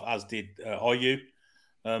first half, as did Ayew.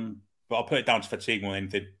 But I'll put it down to fatigue more than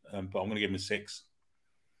anything. But I'm going to give him a 6.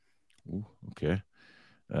 Ooh, okay.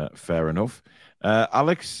 Fair enough.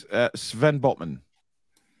 Alex, Sven Botman.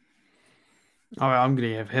 All right, I'm going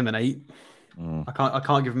to give him an 8. I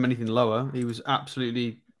can't give him anything lower. He was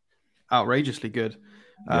absolutely outrageously good.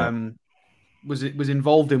 Yeah. Was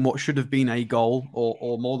involved in what should have been a goal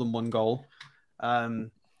or more than one goal.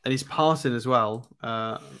 And his passing as well.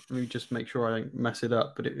 Let me just make sure I don't mess it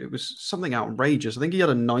up. But it was something outrageous. I think he had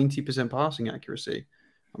a 90% passing accuracy.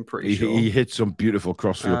 I'm pretty sure. He hit some beautiful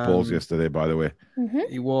crossfield balls yesterday, by the way.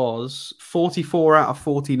 He was 44 out of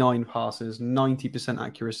 49 passes, 90%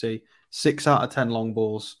 accuracy, 6 out of 10 long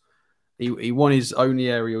balls. He won his only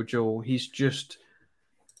aerial duel. He's just...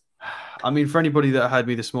 I mean, for anybody that heard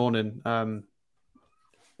me this morning,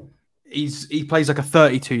 he plays like a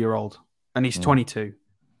 32-year-old, and he's 22.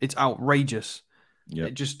 It's outrageous. Yeah.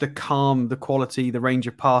 Just the calm, the quality, the range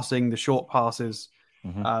of passing, the short passes,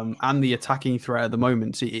 and the attacking threat at the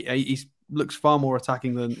moment. He looks far more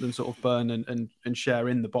attacking than sort of Burn and Schär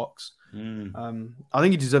in the box. I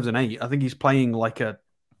think he deserves an 8. I think he's playing like a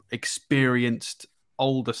experienced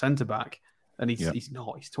older centre back, and he's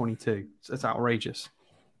not. He's 22. It's outrageous.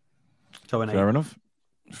 So an 8.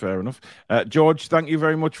 Fair enough. George, thank you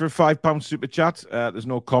very much for a £5 super chat. There's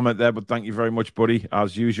no comment there, but thank you very much, buddy,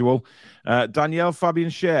 as usual. Danielle, Fabian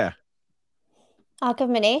Schär. I'll give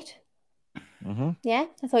him an 8. Yeah,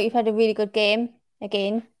 I thought you've had a really good game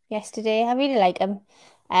again yesterday. I really like him.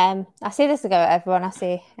 I say this about everyone I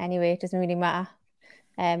say anyway. It doesn't really matter.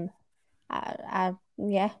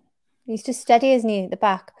 He's just steady, isn't he, at the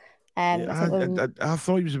back? I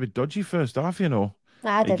thought he was a bit dodgy first half, He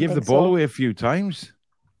gave the ball away a few times.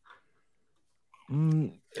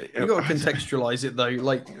 You've got to contextualize it though.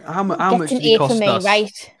 Like how much did he cost us?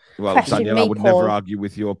 Right. Well, Daniel, I would never argue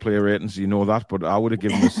with your player ratings, you know that, but I would have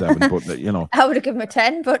given him a 7. But I would have given him a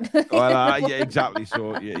 10. But well, yeah, exactly.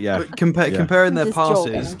 So yeah. But comparing their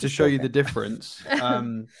passes to show you the difference,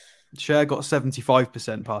 Schär got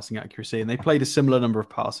 75% passing accuracy, and they played a similar number of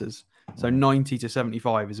passes. So 90 to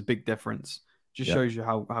 75 is a big difference. Just shows you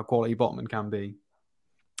how quality Botman can be.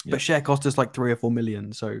 But Schär cost us like 3 or 4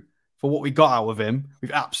 million. So for what we got out of him,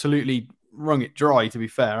 we've absolutely wrung it dry. To be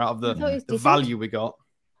fair, out of the value we got.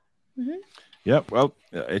 Yeah, well,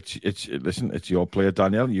 it's your player,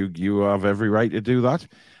 Danielle. You have every right to do that.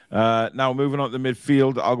 Now moving on to the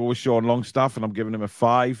midfield, I'll go with Sean Longstaff, and I'm giving him a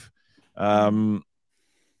 5.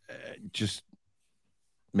 Just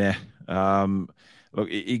meh. Look,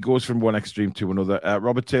 he goes from one extreme to another.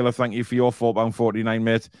 Robert Taylor, thank you for your £4.49,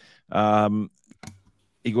 mate.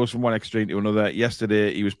 He goes from one extreme to another.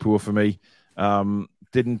 Yesterday, he was poor for me.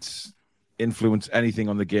 Didn't influence anything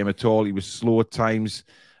on the game at all. He was slow at times.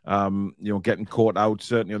 Getting caught out,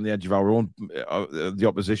 certainly on the edge of our own, the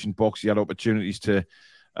opposition box. He had opportunities to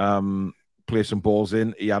play some balls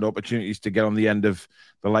in. He had opportunities to get on the end of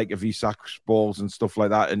the like of Isak's balls and stuff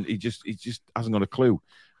like that. And he just hasn't got a clue.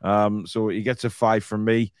 So he gets a 5 from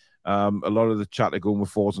me. A lot of the chat are going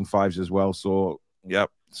with 4s and 5s as well. So, yeah,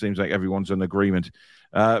 seems like everyone's in agreement.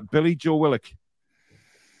 Billy, Joe Willock.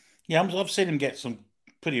 Yeah, I've seen him get some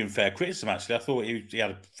pretty unfair criticism, actually. I thought he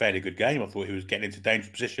had a fairly good game. I thought he was getting into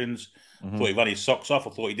dangerous positions. I thought he ran his socks off.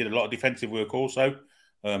 I thought he did a lot of defensive work also.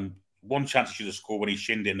 One chance he should have scored when he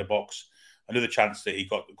shinned it in the box. Another chance that he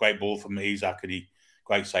got a great ball from Isak, and he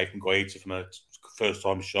great save from Guaita from a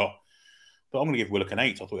first-time shot. But I'm going to give Willock an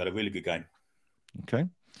 8. I thought he had a really good game. Okay.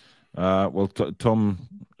 Well, Tom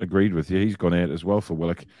agreed with you. He's gone 8 as well for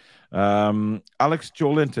Willock. Alex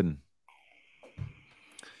Joelinton.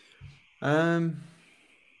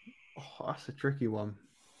 That's a tricky one.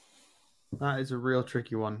 That is a real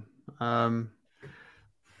tricky one. I'm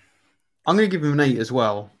going to give him an 8 as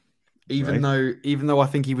well, even though I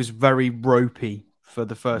think he was very ropey for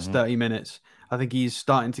the first 30 minutes. I think he's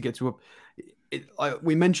starting to get to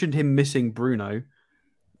we mentioned him missing Bruno.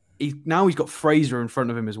 Now he's got Fraser in front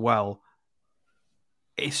of him as well.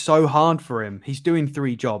 It's so hard for him. He's doing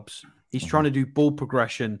 3 jobs. He's trying to do ball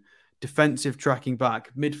progression, defensive tracking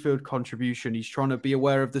back, midfield contribution. He's trying to be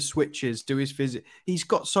aware of the switches, do his physics. He's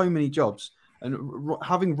got so many jobs. And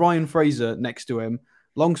having Ryan Fraser next to him,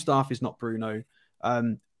 Longstaff is not Bruno.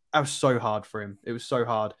 That was so hard for him. It was so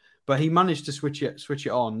hard. But he managed to switch it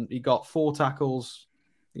on. He got 4 tackles,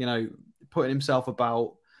 putting himself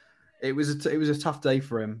about. It was a tough day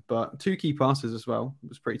for him, but 2 key passes as well. It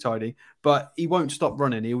was pretty tidy. But he won't stop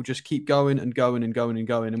running. He will just keep going and going and going and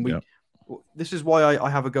going. And this is why I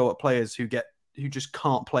have a go at players who just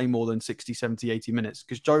can't play more than 60, 70, 80 minutes.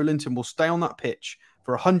 Because Joelinton will stay on that pitch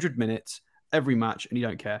for 100 minutes every match, and he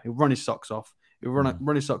don't care. He'll run his socks off. He'll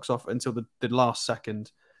run his socks off until the last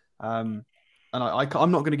second. And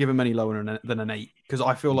I'm not going to give him any lower than an 8, because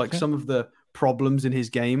I feel like some of the problems in his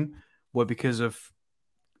game were because of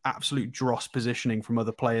absolute dross positioning from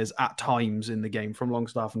other players at times in the game, from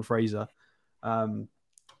Longstaff and Fraser.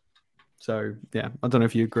 So, yeah, I don't know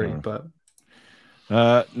if you agree, but...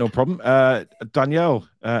 no problem. Danielle,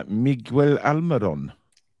 Miguel Almiron.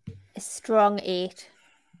 A strong 8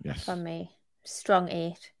 yes. from me. Strong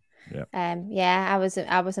 8. Yeah. I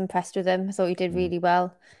was impressed with him. I thought he did really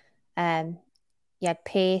well. He had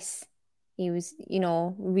pace. He was,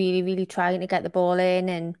 really, really trying to get the ball in,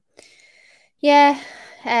 and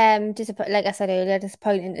like I said earlier,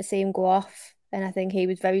 disappointing to see him go off, and I think he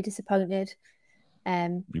was very disappointed.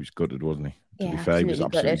 He was gutted, wasn't he? To be Yeah, fair, he was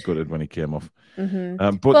absolutely absolutely gutted when he came off.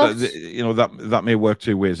 Mm-hmm. But that may work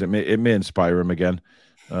 2 ways. It may inspire him again.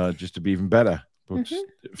 just to be even better. But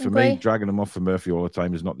for me, dragging him off for Murphy all the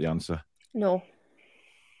time is not the answer. No.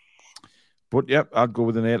 But yep, I'll go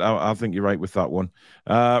with an 8. I think you're right with that one.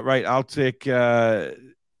 Right, I'll take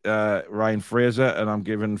Ryan Fraser, and I'm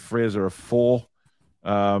giving Fraser a 4.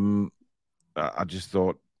 I just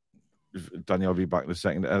thought Daniel will be back in a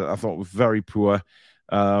second. I thought it was very poor.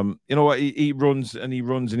 You know what? He runs and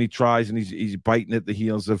he tries and he's biting at the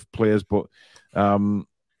heels of players, but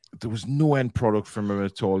there was no end product from him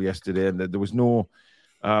at all yesterday, and there was no.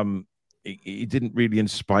 He didn't really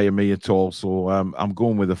inspire me at all, so I'm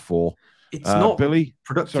going with a 4. It's not Billy.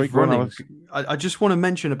 Productive running. I just want to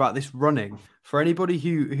mention about this running for anybody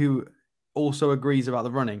who also agrees about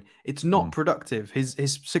the running. It's not productive.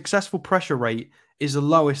 His successful pressure rate is the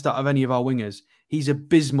lowest out of any of our wingers. He's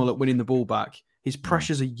abysmal at winning the ball back. His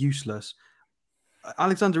pressures are useless.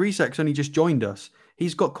 Alexander Isak's only just joined us.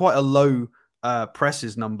 He's got quite a low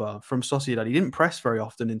presses number from Sociedad. He didn't press very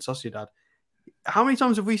often in Sociedad. How many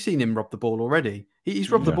times have we seen him rob the ball already?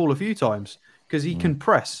 He's robbed the ball a few times because he can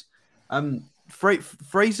press.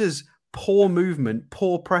 Fraser's poor movement,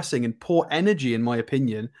 poor pressing, and poor energy, in my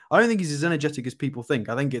opinion. I don't think he's as energetic as people think.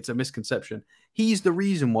 I think it's a misconception. He's the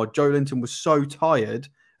reason why Joe Linton was so tired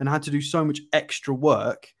and had to do so much extra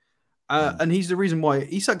work. And he's the reason why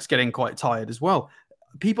Isak's getting quite tired as well.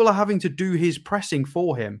 People are having to do his pressing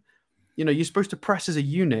for him. You know, you're supposed to press as a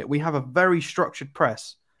unit. We have a very structured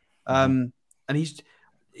press. And it's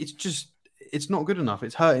not good enough.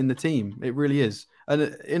 It's hurting the team. It really is.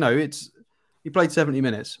 And, you know, he played 70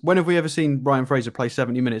 minutes. When have we ever seen Ryan Fraser play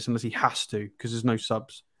 70 minutes unless he has to because there's no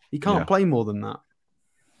subs? He can't play more than that.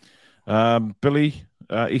 Billy,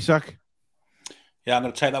 Isak? Yeah, I'm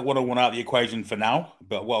going to take that 1-on-1 out of the equation for now.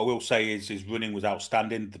 But what I will say is his running was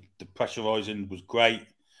outstanding. The pressurising was great.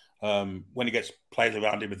 When he gets players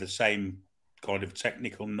around him with the same kind of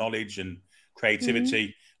technical knowledge and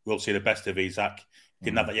creativity, we'll see the best of Isak. He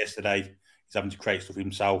didn't have that yesterday. He's having to create stuff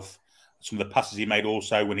himself. Some of the passes he made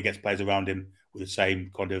also, when he gets players around him with the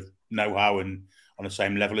same kind of know-how and on the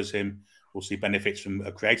same level as him, we'll see benefits from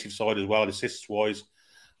a creative side as well, assists-wise.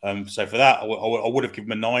 So for that, I would have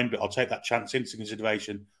given him a 9, but I'll take that chance into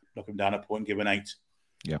consideration, knock him down a point, give him an 8.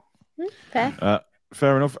 Yeah. Fair.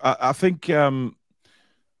 Fair enough. I think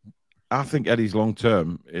Eddie's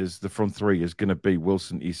long-term is the front three is going to be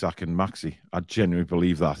Wilson, Isak and Maxi. I genuinely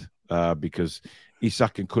believe that because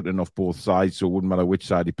Isak can cut in off both sides, so it wouldn't matter which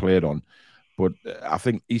side he played on. But I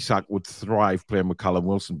think Isak would thrive playing with Callum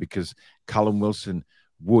Wilson because Callum Wilson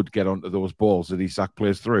would get onto those balls that Isak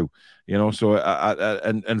plays through, you know. So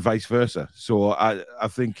and vice versa. So I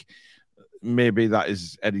think maybe that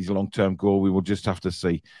is Eddie's long-term goal. We will just have to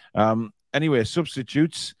see. Anyway,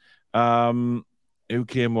 substitutes. Who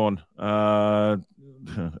came on?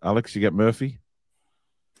 Alex, you get Murphy.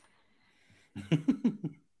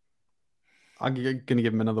 I'm going to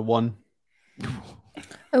give him another 1.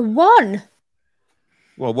 A 1?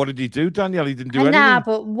 Well, what did he do, Daniel? He didn't do anything. Nah,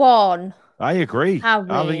 but 1. I agree. I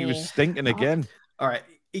think he was stinking again. All right.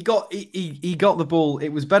 He got the ball. It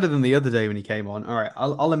was better than the other day when he came on. All right.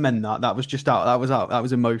 I'll amend that. That was just out. That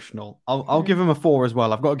was emotional. I'll give him a 4 as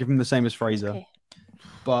well. I've got to give him the same as Fraser. Okay.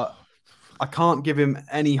 But I can't give him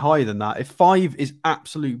any higher than that. If 5 is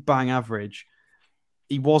absolute bang average,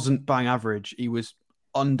 he wasn't bang average. He was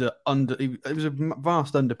under. It was a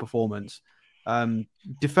vast underperformance.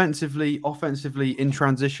 Defensively, offensively, in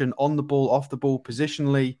transition, on the ball, off the ball,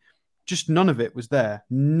 positionally, just none of it was there.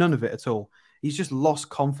 None of it at all. He's just lost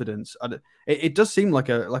confidence. It does seem like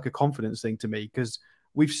a confidence thing to me because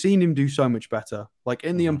we've seen him do so much better. Like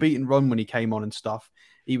in the unbeaten run when he came on and stuff,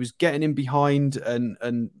 he was getting in behind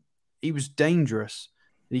and he was dangerous.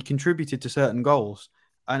 And he contributed to certain goals.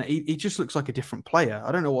 And he just looks like a different player.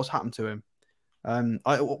 I don't know what's happened to him.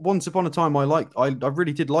 Once upon a time, I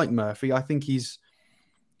really did like Murphy. I think he's,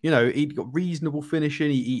 he'd got reasonable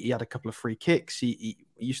finishing. He had a couple of free kicks. He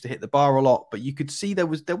used to hit the bar a lot, but you could see there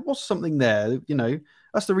was something there.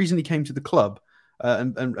 That's the reason he came to the club.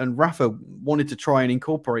 And Rafa wanted to try and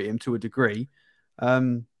incorporate him to a degree.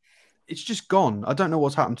 It's just gone. I don't know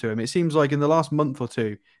what's happened to him. It seems like in the last month or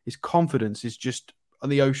two, his confidence is just on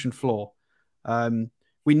the ocean floor.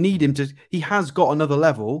 We need him to. He has got another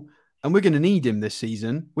level. And we're going to need him this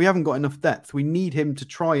season. We haven't got enough depth. We need him to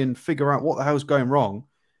try and figure out what the hell's going wrong.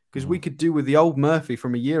 Because we could do with the old Murphy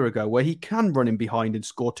from a year ago where he can run in behind and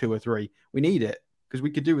score 2 or 3. We need it. Because we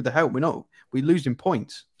could do with the help. We lose in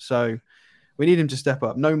points. So we need him to step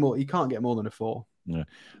up. No more. He can't get more than a 4. Yeah.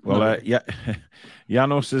 Well,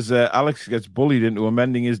 Jano says Alex gets bullied into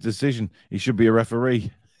amending his decision. He should be a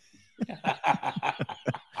referee.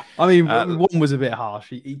 I mean, 1 was a bit harsh.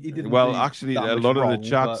 He didn't. Well, actually, a lot of the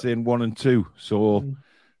chat saying 1 and 2. So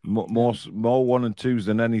more 1 and 2s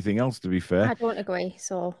than anything else. To be fair, I don't agree.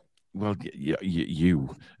 So, well,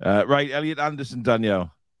 you right, Elliot Anderson,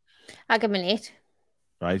 Danielle. I give him an 8.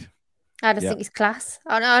 Right. I just think he's class.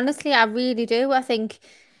 And honestly, I really do. I think,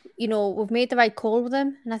 we've made the right call with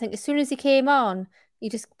him. And I think as soon as he came on, he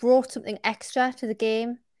just brought something extra to the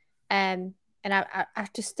game. And I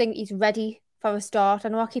just think he's ready for a start. I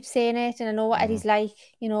know I keep saying it, and I know what Eddie's like.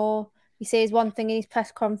 He says one thing in his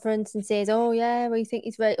press conference and says, oh, yeah, we think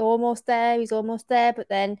he's almost there. He's almost there. But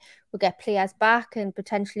then we'll get players back and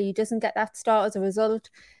potentially he doesn't get that start as a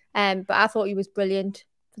result. But I thought he was brilliant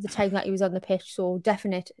for the time that he was on the pitch. So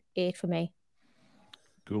definite 8 for me.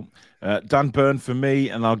 Cool. Dan Burn for me,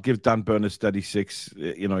 and I'll give Dan Burn a steady 6.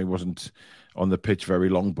 He wasn't on the pitch very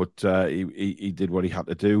long, but he did what he had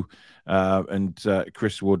to do. And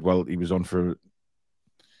Chris Wood, well, he was on for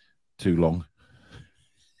too long.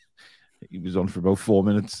 He was on for about 4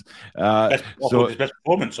 minutes. His best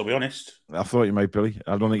performance, I'll be honest. I thought you might, Billy.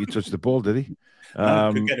 I don't think he touched the ball, did he?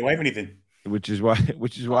 Couldn't get away with anything. Which is why it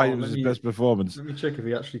was his best performance. Let me check if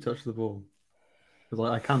he actually touched the ball, because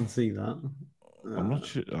I can see that. I'm not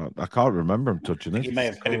sure. I can't remember him touching it. He may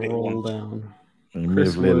have headed it down. He may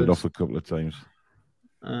have laid it off a couple of times.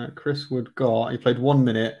 Chris Wood he played 1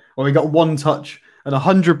 minute. Well, he got 1 touch and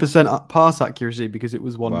 100% pass accuracy because it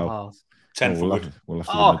was one pass. 10 for Wood. We'll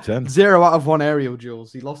have to give him 10. 0 out of 1 aerial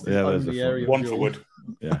duels. He lost his only aerial 1 duel. for Wood.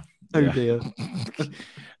 Yeah. Oh dear.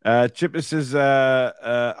 Chipper says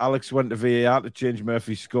Alex went to VAR to change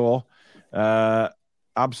Murphy's score.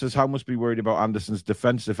 Ab says, how must be worried about Anderson's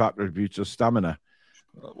defensive attributes or stamina?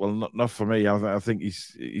 Well, not for me. I think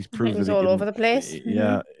he's proved he's all over the place.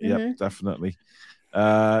 Yeah, definitely.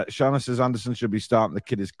 Shanna says Anderson should be starting. The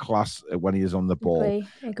kid is class when he is on the ball.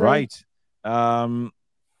 Agree. Right.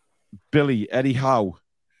 Billy, Eddie Howe.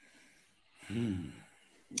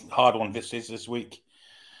 Hard one this week.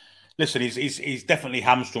 Listen, he's definitely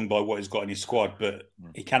hamstrung by what he's got in his squad, but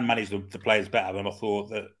he can manage the players better. And I thought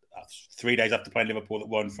that 3 days after playing Liverpool, that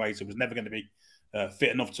Warren Fraser was never going to be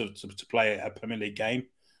fit enough to play a Premier League game.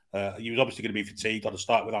 He was obviously going to be fatigued. I'd have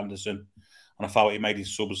started with Anderson, and I felt he made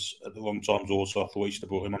his subs at the wrong times also. I thought he should have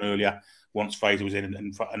brought him on earlier once Fraser was in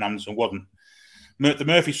and Anderson wasn't. The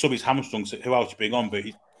Murphy sub is hamstrung, so who else you bring on? But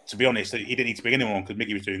to be honest, he didn't need to bring anyone on because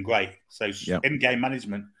Miggy was doing great. So in-game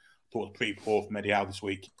management, I thought was pretty poor from Eddie Howe this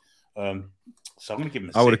week. So I'm going to give him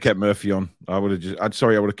a 6. I would have kept Murphy on. I would have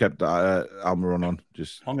kept Almiron on.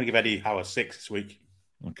 I'm going to give Eddie Howe a 6 this week.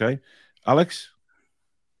 Okay. Alex?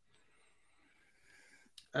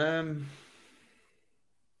 That's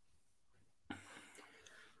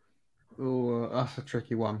a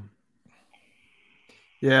tricky one.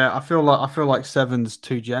 Yeah, I feel like 7's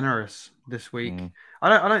too generous this week.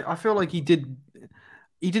 I feel like he did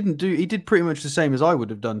pretty much the same as I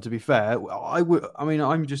would have done, to be fair.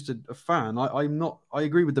 I'm just a fan. I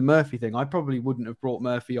agree with the Murphy thing. I probably wouldn't have brought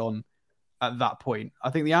Murphy on at that point.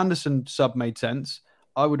 I think the Anderson sub made sense.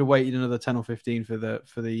 I would have waited another 10 or 15 for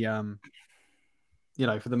the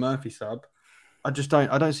Murphy sub. I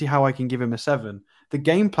don't see how I can give him a 7. The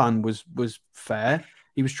game plan was fair.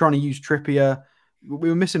 He was trying to use Trippier. We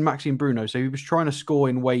were missing Maxi and Bruno, so he was trying to score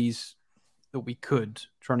in ways that we could,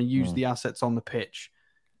 trying to use the assets on the pitch.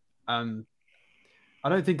 I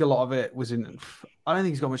don't think a lot of it was in. I don't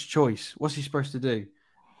think he's got much choice. What's he supposed to do?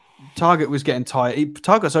 Target was getting tired.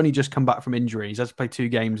 Target's only just come back from injury. He's had to play 2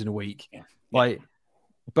 games in a week. Yeah. Like,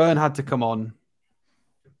 Burn had to come on.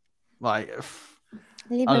 Like,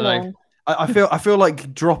 leave him alone. I feel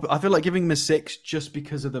like giving him a 6 just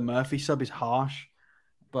because of the Murphy sub is harsh.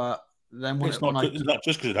 But then it's not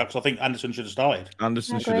just because of that, because I think Anderson should have started.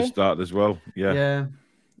 Anderson should have started as well. Yeah. Yeah.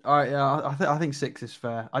 All right. Yeah. I think 6 is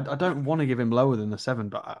fair. I don't want to give him lower than a 7,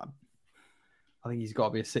 but I think he's got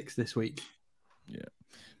to be a 6 this week. Yeah.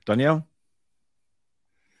 Danielle?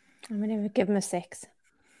 I'm going to give him a 6.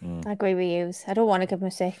 I agree with you. I don't want to give him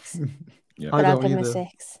a 6. But I'll give him a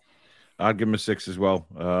 6. I'd give him a 6 as well.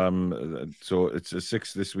 So it's a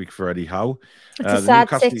 6 this week for Eddie Howe. It's a sad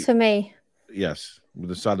 6 for me. Yes,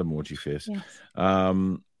 with a sad emoji face. Yes.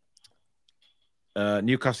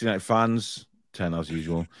 Newcastle United fans, 10 as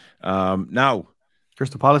usual. Now,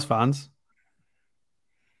 Crystal Palace fans.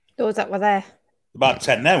 Those that were there. About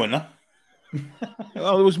 10 now, weren't there?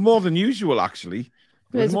 Well, there was more than usual, actually.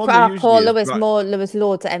 There was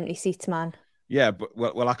loads of empty seats, man. Yeah, but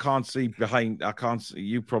well, I can't see behind. I can't see.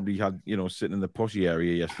 You probably had, sitting in the poshy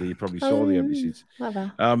area yesterday. You probably saw the empty seats.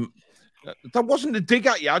 Whatever. That wasn't a dig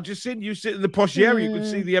at you. I just seen you sit in the poshy area. You could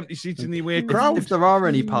see the empty seats in the away crowd. If there are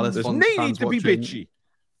any Palace there's fans, no need to be bitchy.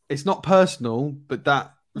 It's not personal, but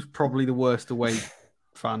that was probably the worst away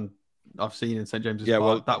fan I've seen in St James's Park.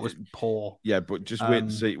 Well, that was poor. Yeah, but just wait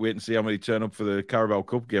and see how many turn up for the Carabao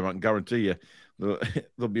Cup game. I can guarantee you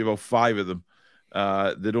there'll be about 5 of them.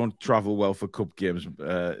 They don't travel well for cup games,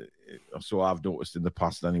 so I've noticed in the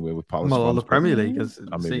past anyway with Palace. Well, the Premier League,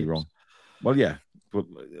 I may be wrong. Well, yeah, but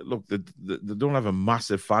look, they don't have a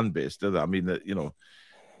massive fan base, do they? I mean,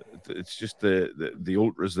 it's just the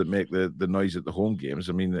ultras that make the noise at the home games.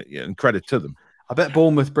 I mean, and credit to them. I bet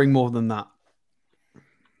Bournemouth bring more than that.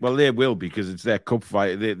 Well, they will, because it's their cup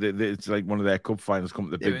fight. It's like one of their cup finals come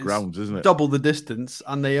to the big grounds, isn't it? Double the distance,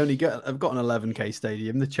 and they only have got an 11k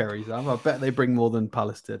stadium. The Cherries have. I bet they bring more than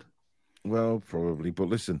Palace did. Well, probably, but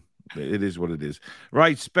listen, it is what it is.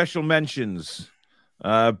 Right, special mentions.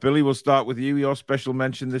 Billy, we'll start with you. Your special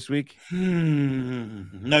mention this week?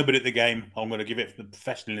 Nobody at the game. I'm going to give it for the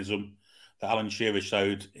professionalism that Alan Shearer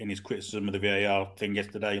showed in his criticism of the VAR thing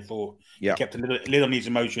yesterday. I thought he kept a lid on his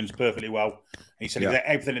emotions perfectly well. And he said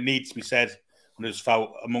everything that needs to be said. And I just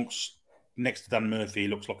felt next to Dan Murphy, he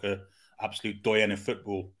looks like an absolute doyen of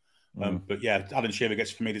football. But yeah, Alan Shearer gets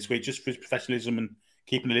for me this week just for his professionalism and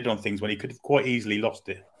keeping a lid on things when he could have quite easily lost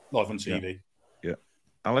it live on TV. Yeah.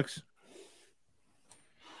 Alex?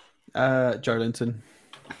 Joe Linton.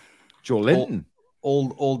 Joe Linton?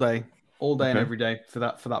 All day and every day for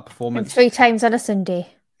that performance. And 3 times on a Sunday.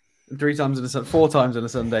 3 times on a Sunday, 4 times on a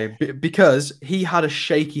Sunday, because he had a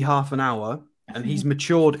shaky half an hour and he's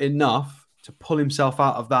matured enough to pull himself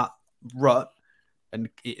out of that rut. And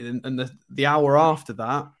the hour after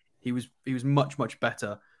that, he was much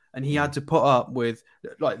better. And he had to put up with,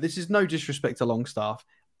 like, this is no disrespect to Longstaff.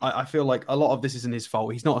 I feel like a lot of this isn't his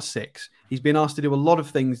fault. He's not a 6. He's been asked to do a lot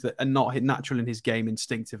of things that are not natural in his game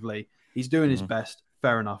instinctively. He's doing his best,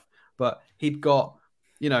 fair enough. But he'd got,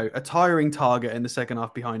 a tiring target in the second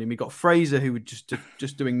half behind him. He got Fraser, who was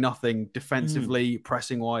just doing nothing defensively,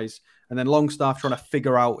 pressing-wise, and then Longstaff trying to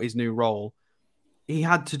figure out his new role. He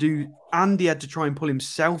had to try and pull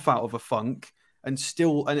himself out of a funk, and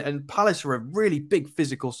Palace are a really big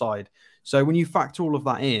physical side. So when you factor all of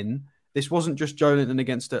that in, this wasn't just Joe Linton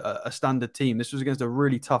against a standard team. This was against a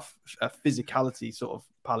really tough physicality sort of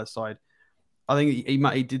Palace side. I think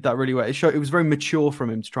he did that really well. It was very mature from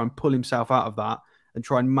him to try and pull himself out of that and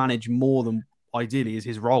try and manage more than ideally is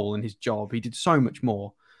his role and his job. He did so much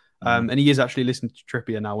more. And he is actually listening to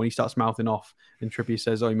Trippier now. When he starts mouthing off and Trippier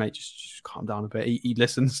says, "Oh, mate, just calm down a bit." He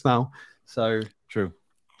listens now. So true.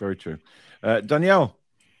 Very true. Danielle?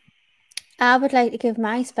 I would like to give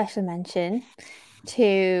my special mention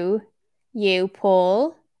to you,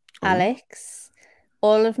 Paul, Alex,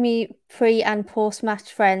 all of me pre and post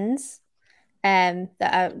match friends,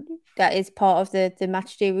 that is part of the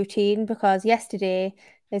match day routine, because yesterday,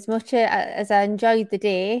 as much as I enjoyed the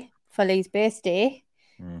day for Lee's birthday,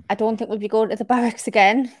 I don't think we'll be going to the barracks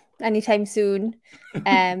again anytime soon.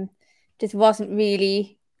 Just wasn't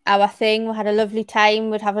really our thing. We had a lovely time.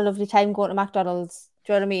 We'd have a lovely time going to McDonald's.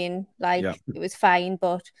 Do you know what I mean? It was fine,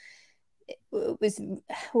 but we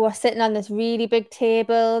were sitting on this really big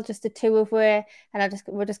table, just the two of us, and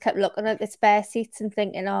we just kept looking at the spare seats and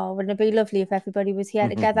thinking, oh, wouldn't it be lovely if everybody was here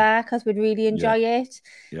together, because we'd really enjoy it.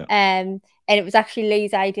 And it was actually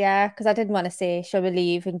Lee's idea, because I didn't want to say, shall we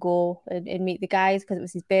leave and go and meet the guys, because it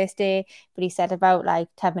was his birthday, but he said about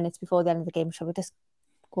 10 minutes before the end of the game, shall we just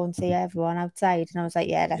go and see everyone outside? And I was like,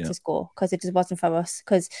 let's just go, because it just wasn't for us,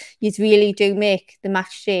 because you really do make the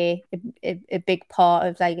match day a big part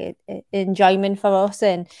of enjoyment for us,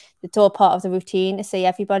 and it's all part of the routine to see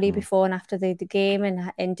everybody before and after the game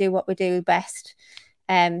and do what we do best.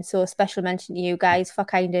 So a special mention to you guys for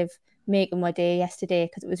kind of making my day yesterday,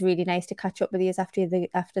 because it was really nice to catch up with you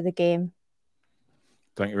after the game.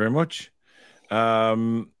 Thank you very much.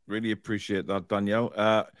 Really appreciate that,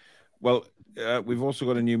 Danielle. We've also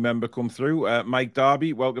got a new member come through, Mike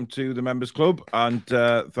Darby. Welcome to the Members Club, and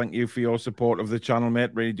thank you for your support of the channel, mate.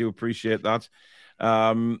 Really do appreciate that.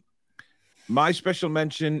 My special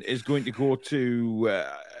mention is going to go to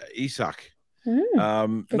Isak.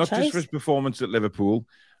 Not just for his performance at Liverpool,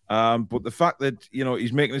 but the fact that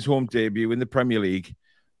he's making his home debut in the Premier League,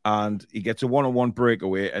 and he gets a one-on-one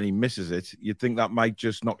breakaway and he misses it. You'd think that might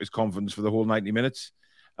just knock his confidence for the whole 90 minutes.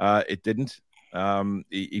 It didn't.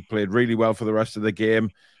 He played really well for the rest of the game,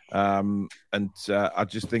 and I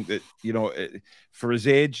just think that for his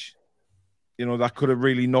age, that could have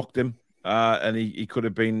really knocked him, and he could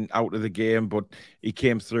have been out of the game, but he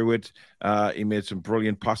came through it. He made some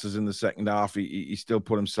brilliant passes in the second half. He still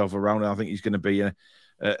put himself around, and I think he's going to be an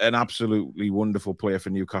absolutely wonderful player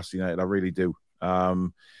for Newcastle United. I really do.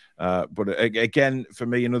 But again, for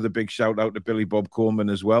me, another big shout out to Billy Bob Coleman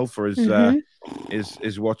as well for his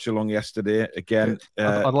his watch along yesterday. Again,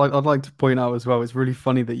 I'd like to point out as well. It's really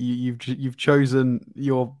funny that you've chosen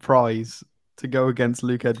your prize to go against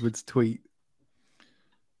Luke Edwards' tweet.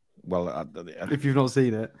 Well, if you've not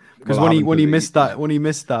seen it, because when he missed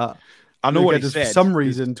that, I know what he said. For some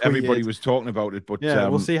reason, everybody was talking about it, but yeah,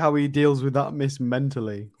 we'll see how he deals with that miss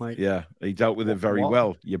mentally. Like, yeah, he dealt with it very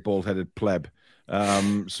well. You bald-headed pleb.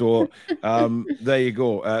 So there you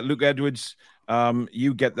go, Luke Edwards.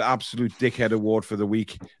 You get the absolute dickhead award for the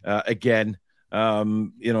week again.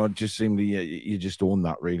 It just seemed you just own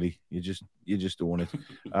that, really. You just own it.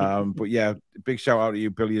 But yeah, big shout out to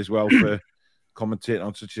you, Billy, as well for commentating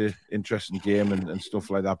on such an interesting game and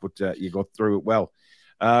stuff like that. But you got through it well.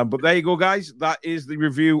 But there you go, guys. That is the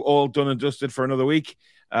review all done and dusted for another week.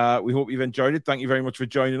 We hope you've enjoyed it. Thank you very much for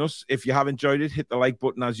joining us. If you have enjoyed it, hit the like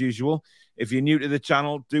button as usual. If you're new to the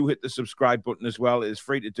channel, do hit the subscribe button as well. It is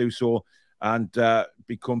free to do so and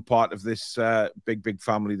become part of this big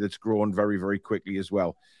family that's grown very, very quickly as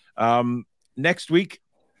well. Next week,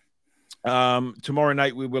 tomorrow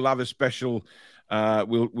night, we will have a special.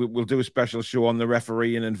 We'll do a special show on the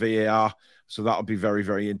refereeing and VAR. So that'll be very,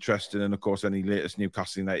 very interesting. And of course, any latest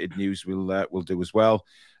Newcastle United news we'll do as well.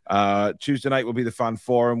 Tuesday night will be the fan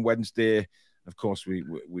forum. Wednesday, of course,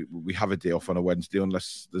 we have a day off on a Wednesday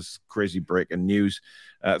unless there's crazy breaking news.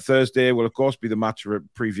 Thursday will, of course, be the match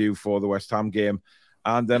preview for the West Ham game.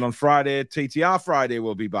 And then on Friday, TTR Friday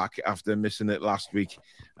will be back after missing it last week.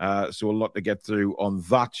 So a lot to get through on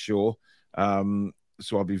that show.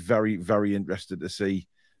 So I'll be very, very interested to see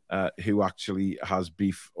who actually has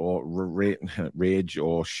beef or rage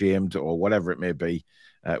or shamed or whatever it may be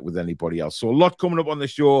with anybody else. So a lot coming up on the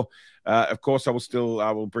show. Of course, I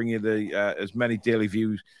will bring you the as many daily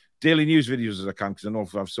news videos as I can, because I know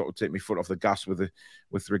I've sort of taken my foot off the gas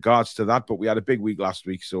with regards to that. But we had a big week last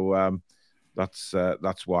week, so that's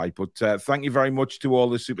why. But thank you very much to all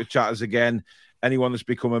the super chatters again. Anyone that's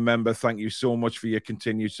become a member, thank you so much for your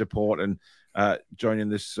continued support and joining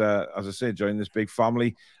this, as I say, joining this big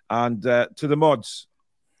family. And to the mods,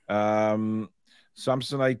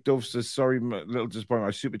 Samsonite Dove says, sorry, little disappointment,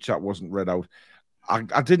 my super chat wasn't read out.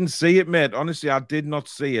 I didn't see it, mate. Honestly, I did not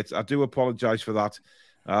see it. I do apologize for that.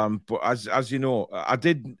 But as you know, I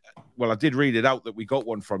did read it out that we got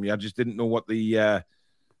one from you. I just didn't know what the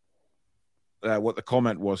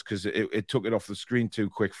comment was, because it took it off the screen too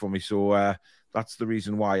quick for me. So that's the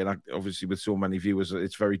reason why. And obviously with so many viewers,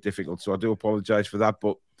 it's very difficult. So I do apologize for that.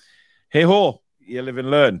 But hey ho, you live and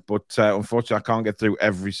learn. But unfortunately, I can't get through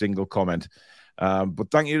every single comment. But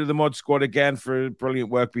thank you to the Mod Squad again for brilliant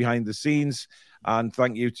work behind the scenes. And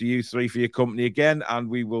thank you to you three for your company again. And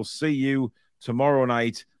we will see you tomorrow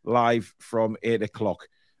night live from 8 o'clock.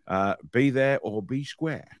 Be there or be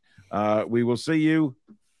square. We will see you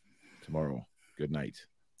tomorrow. Good night.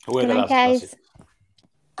 Good night, guys.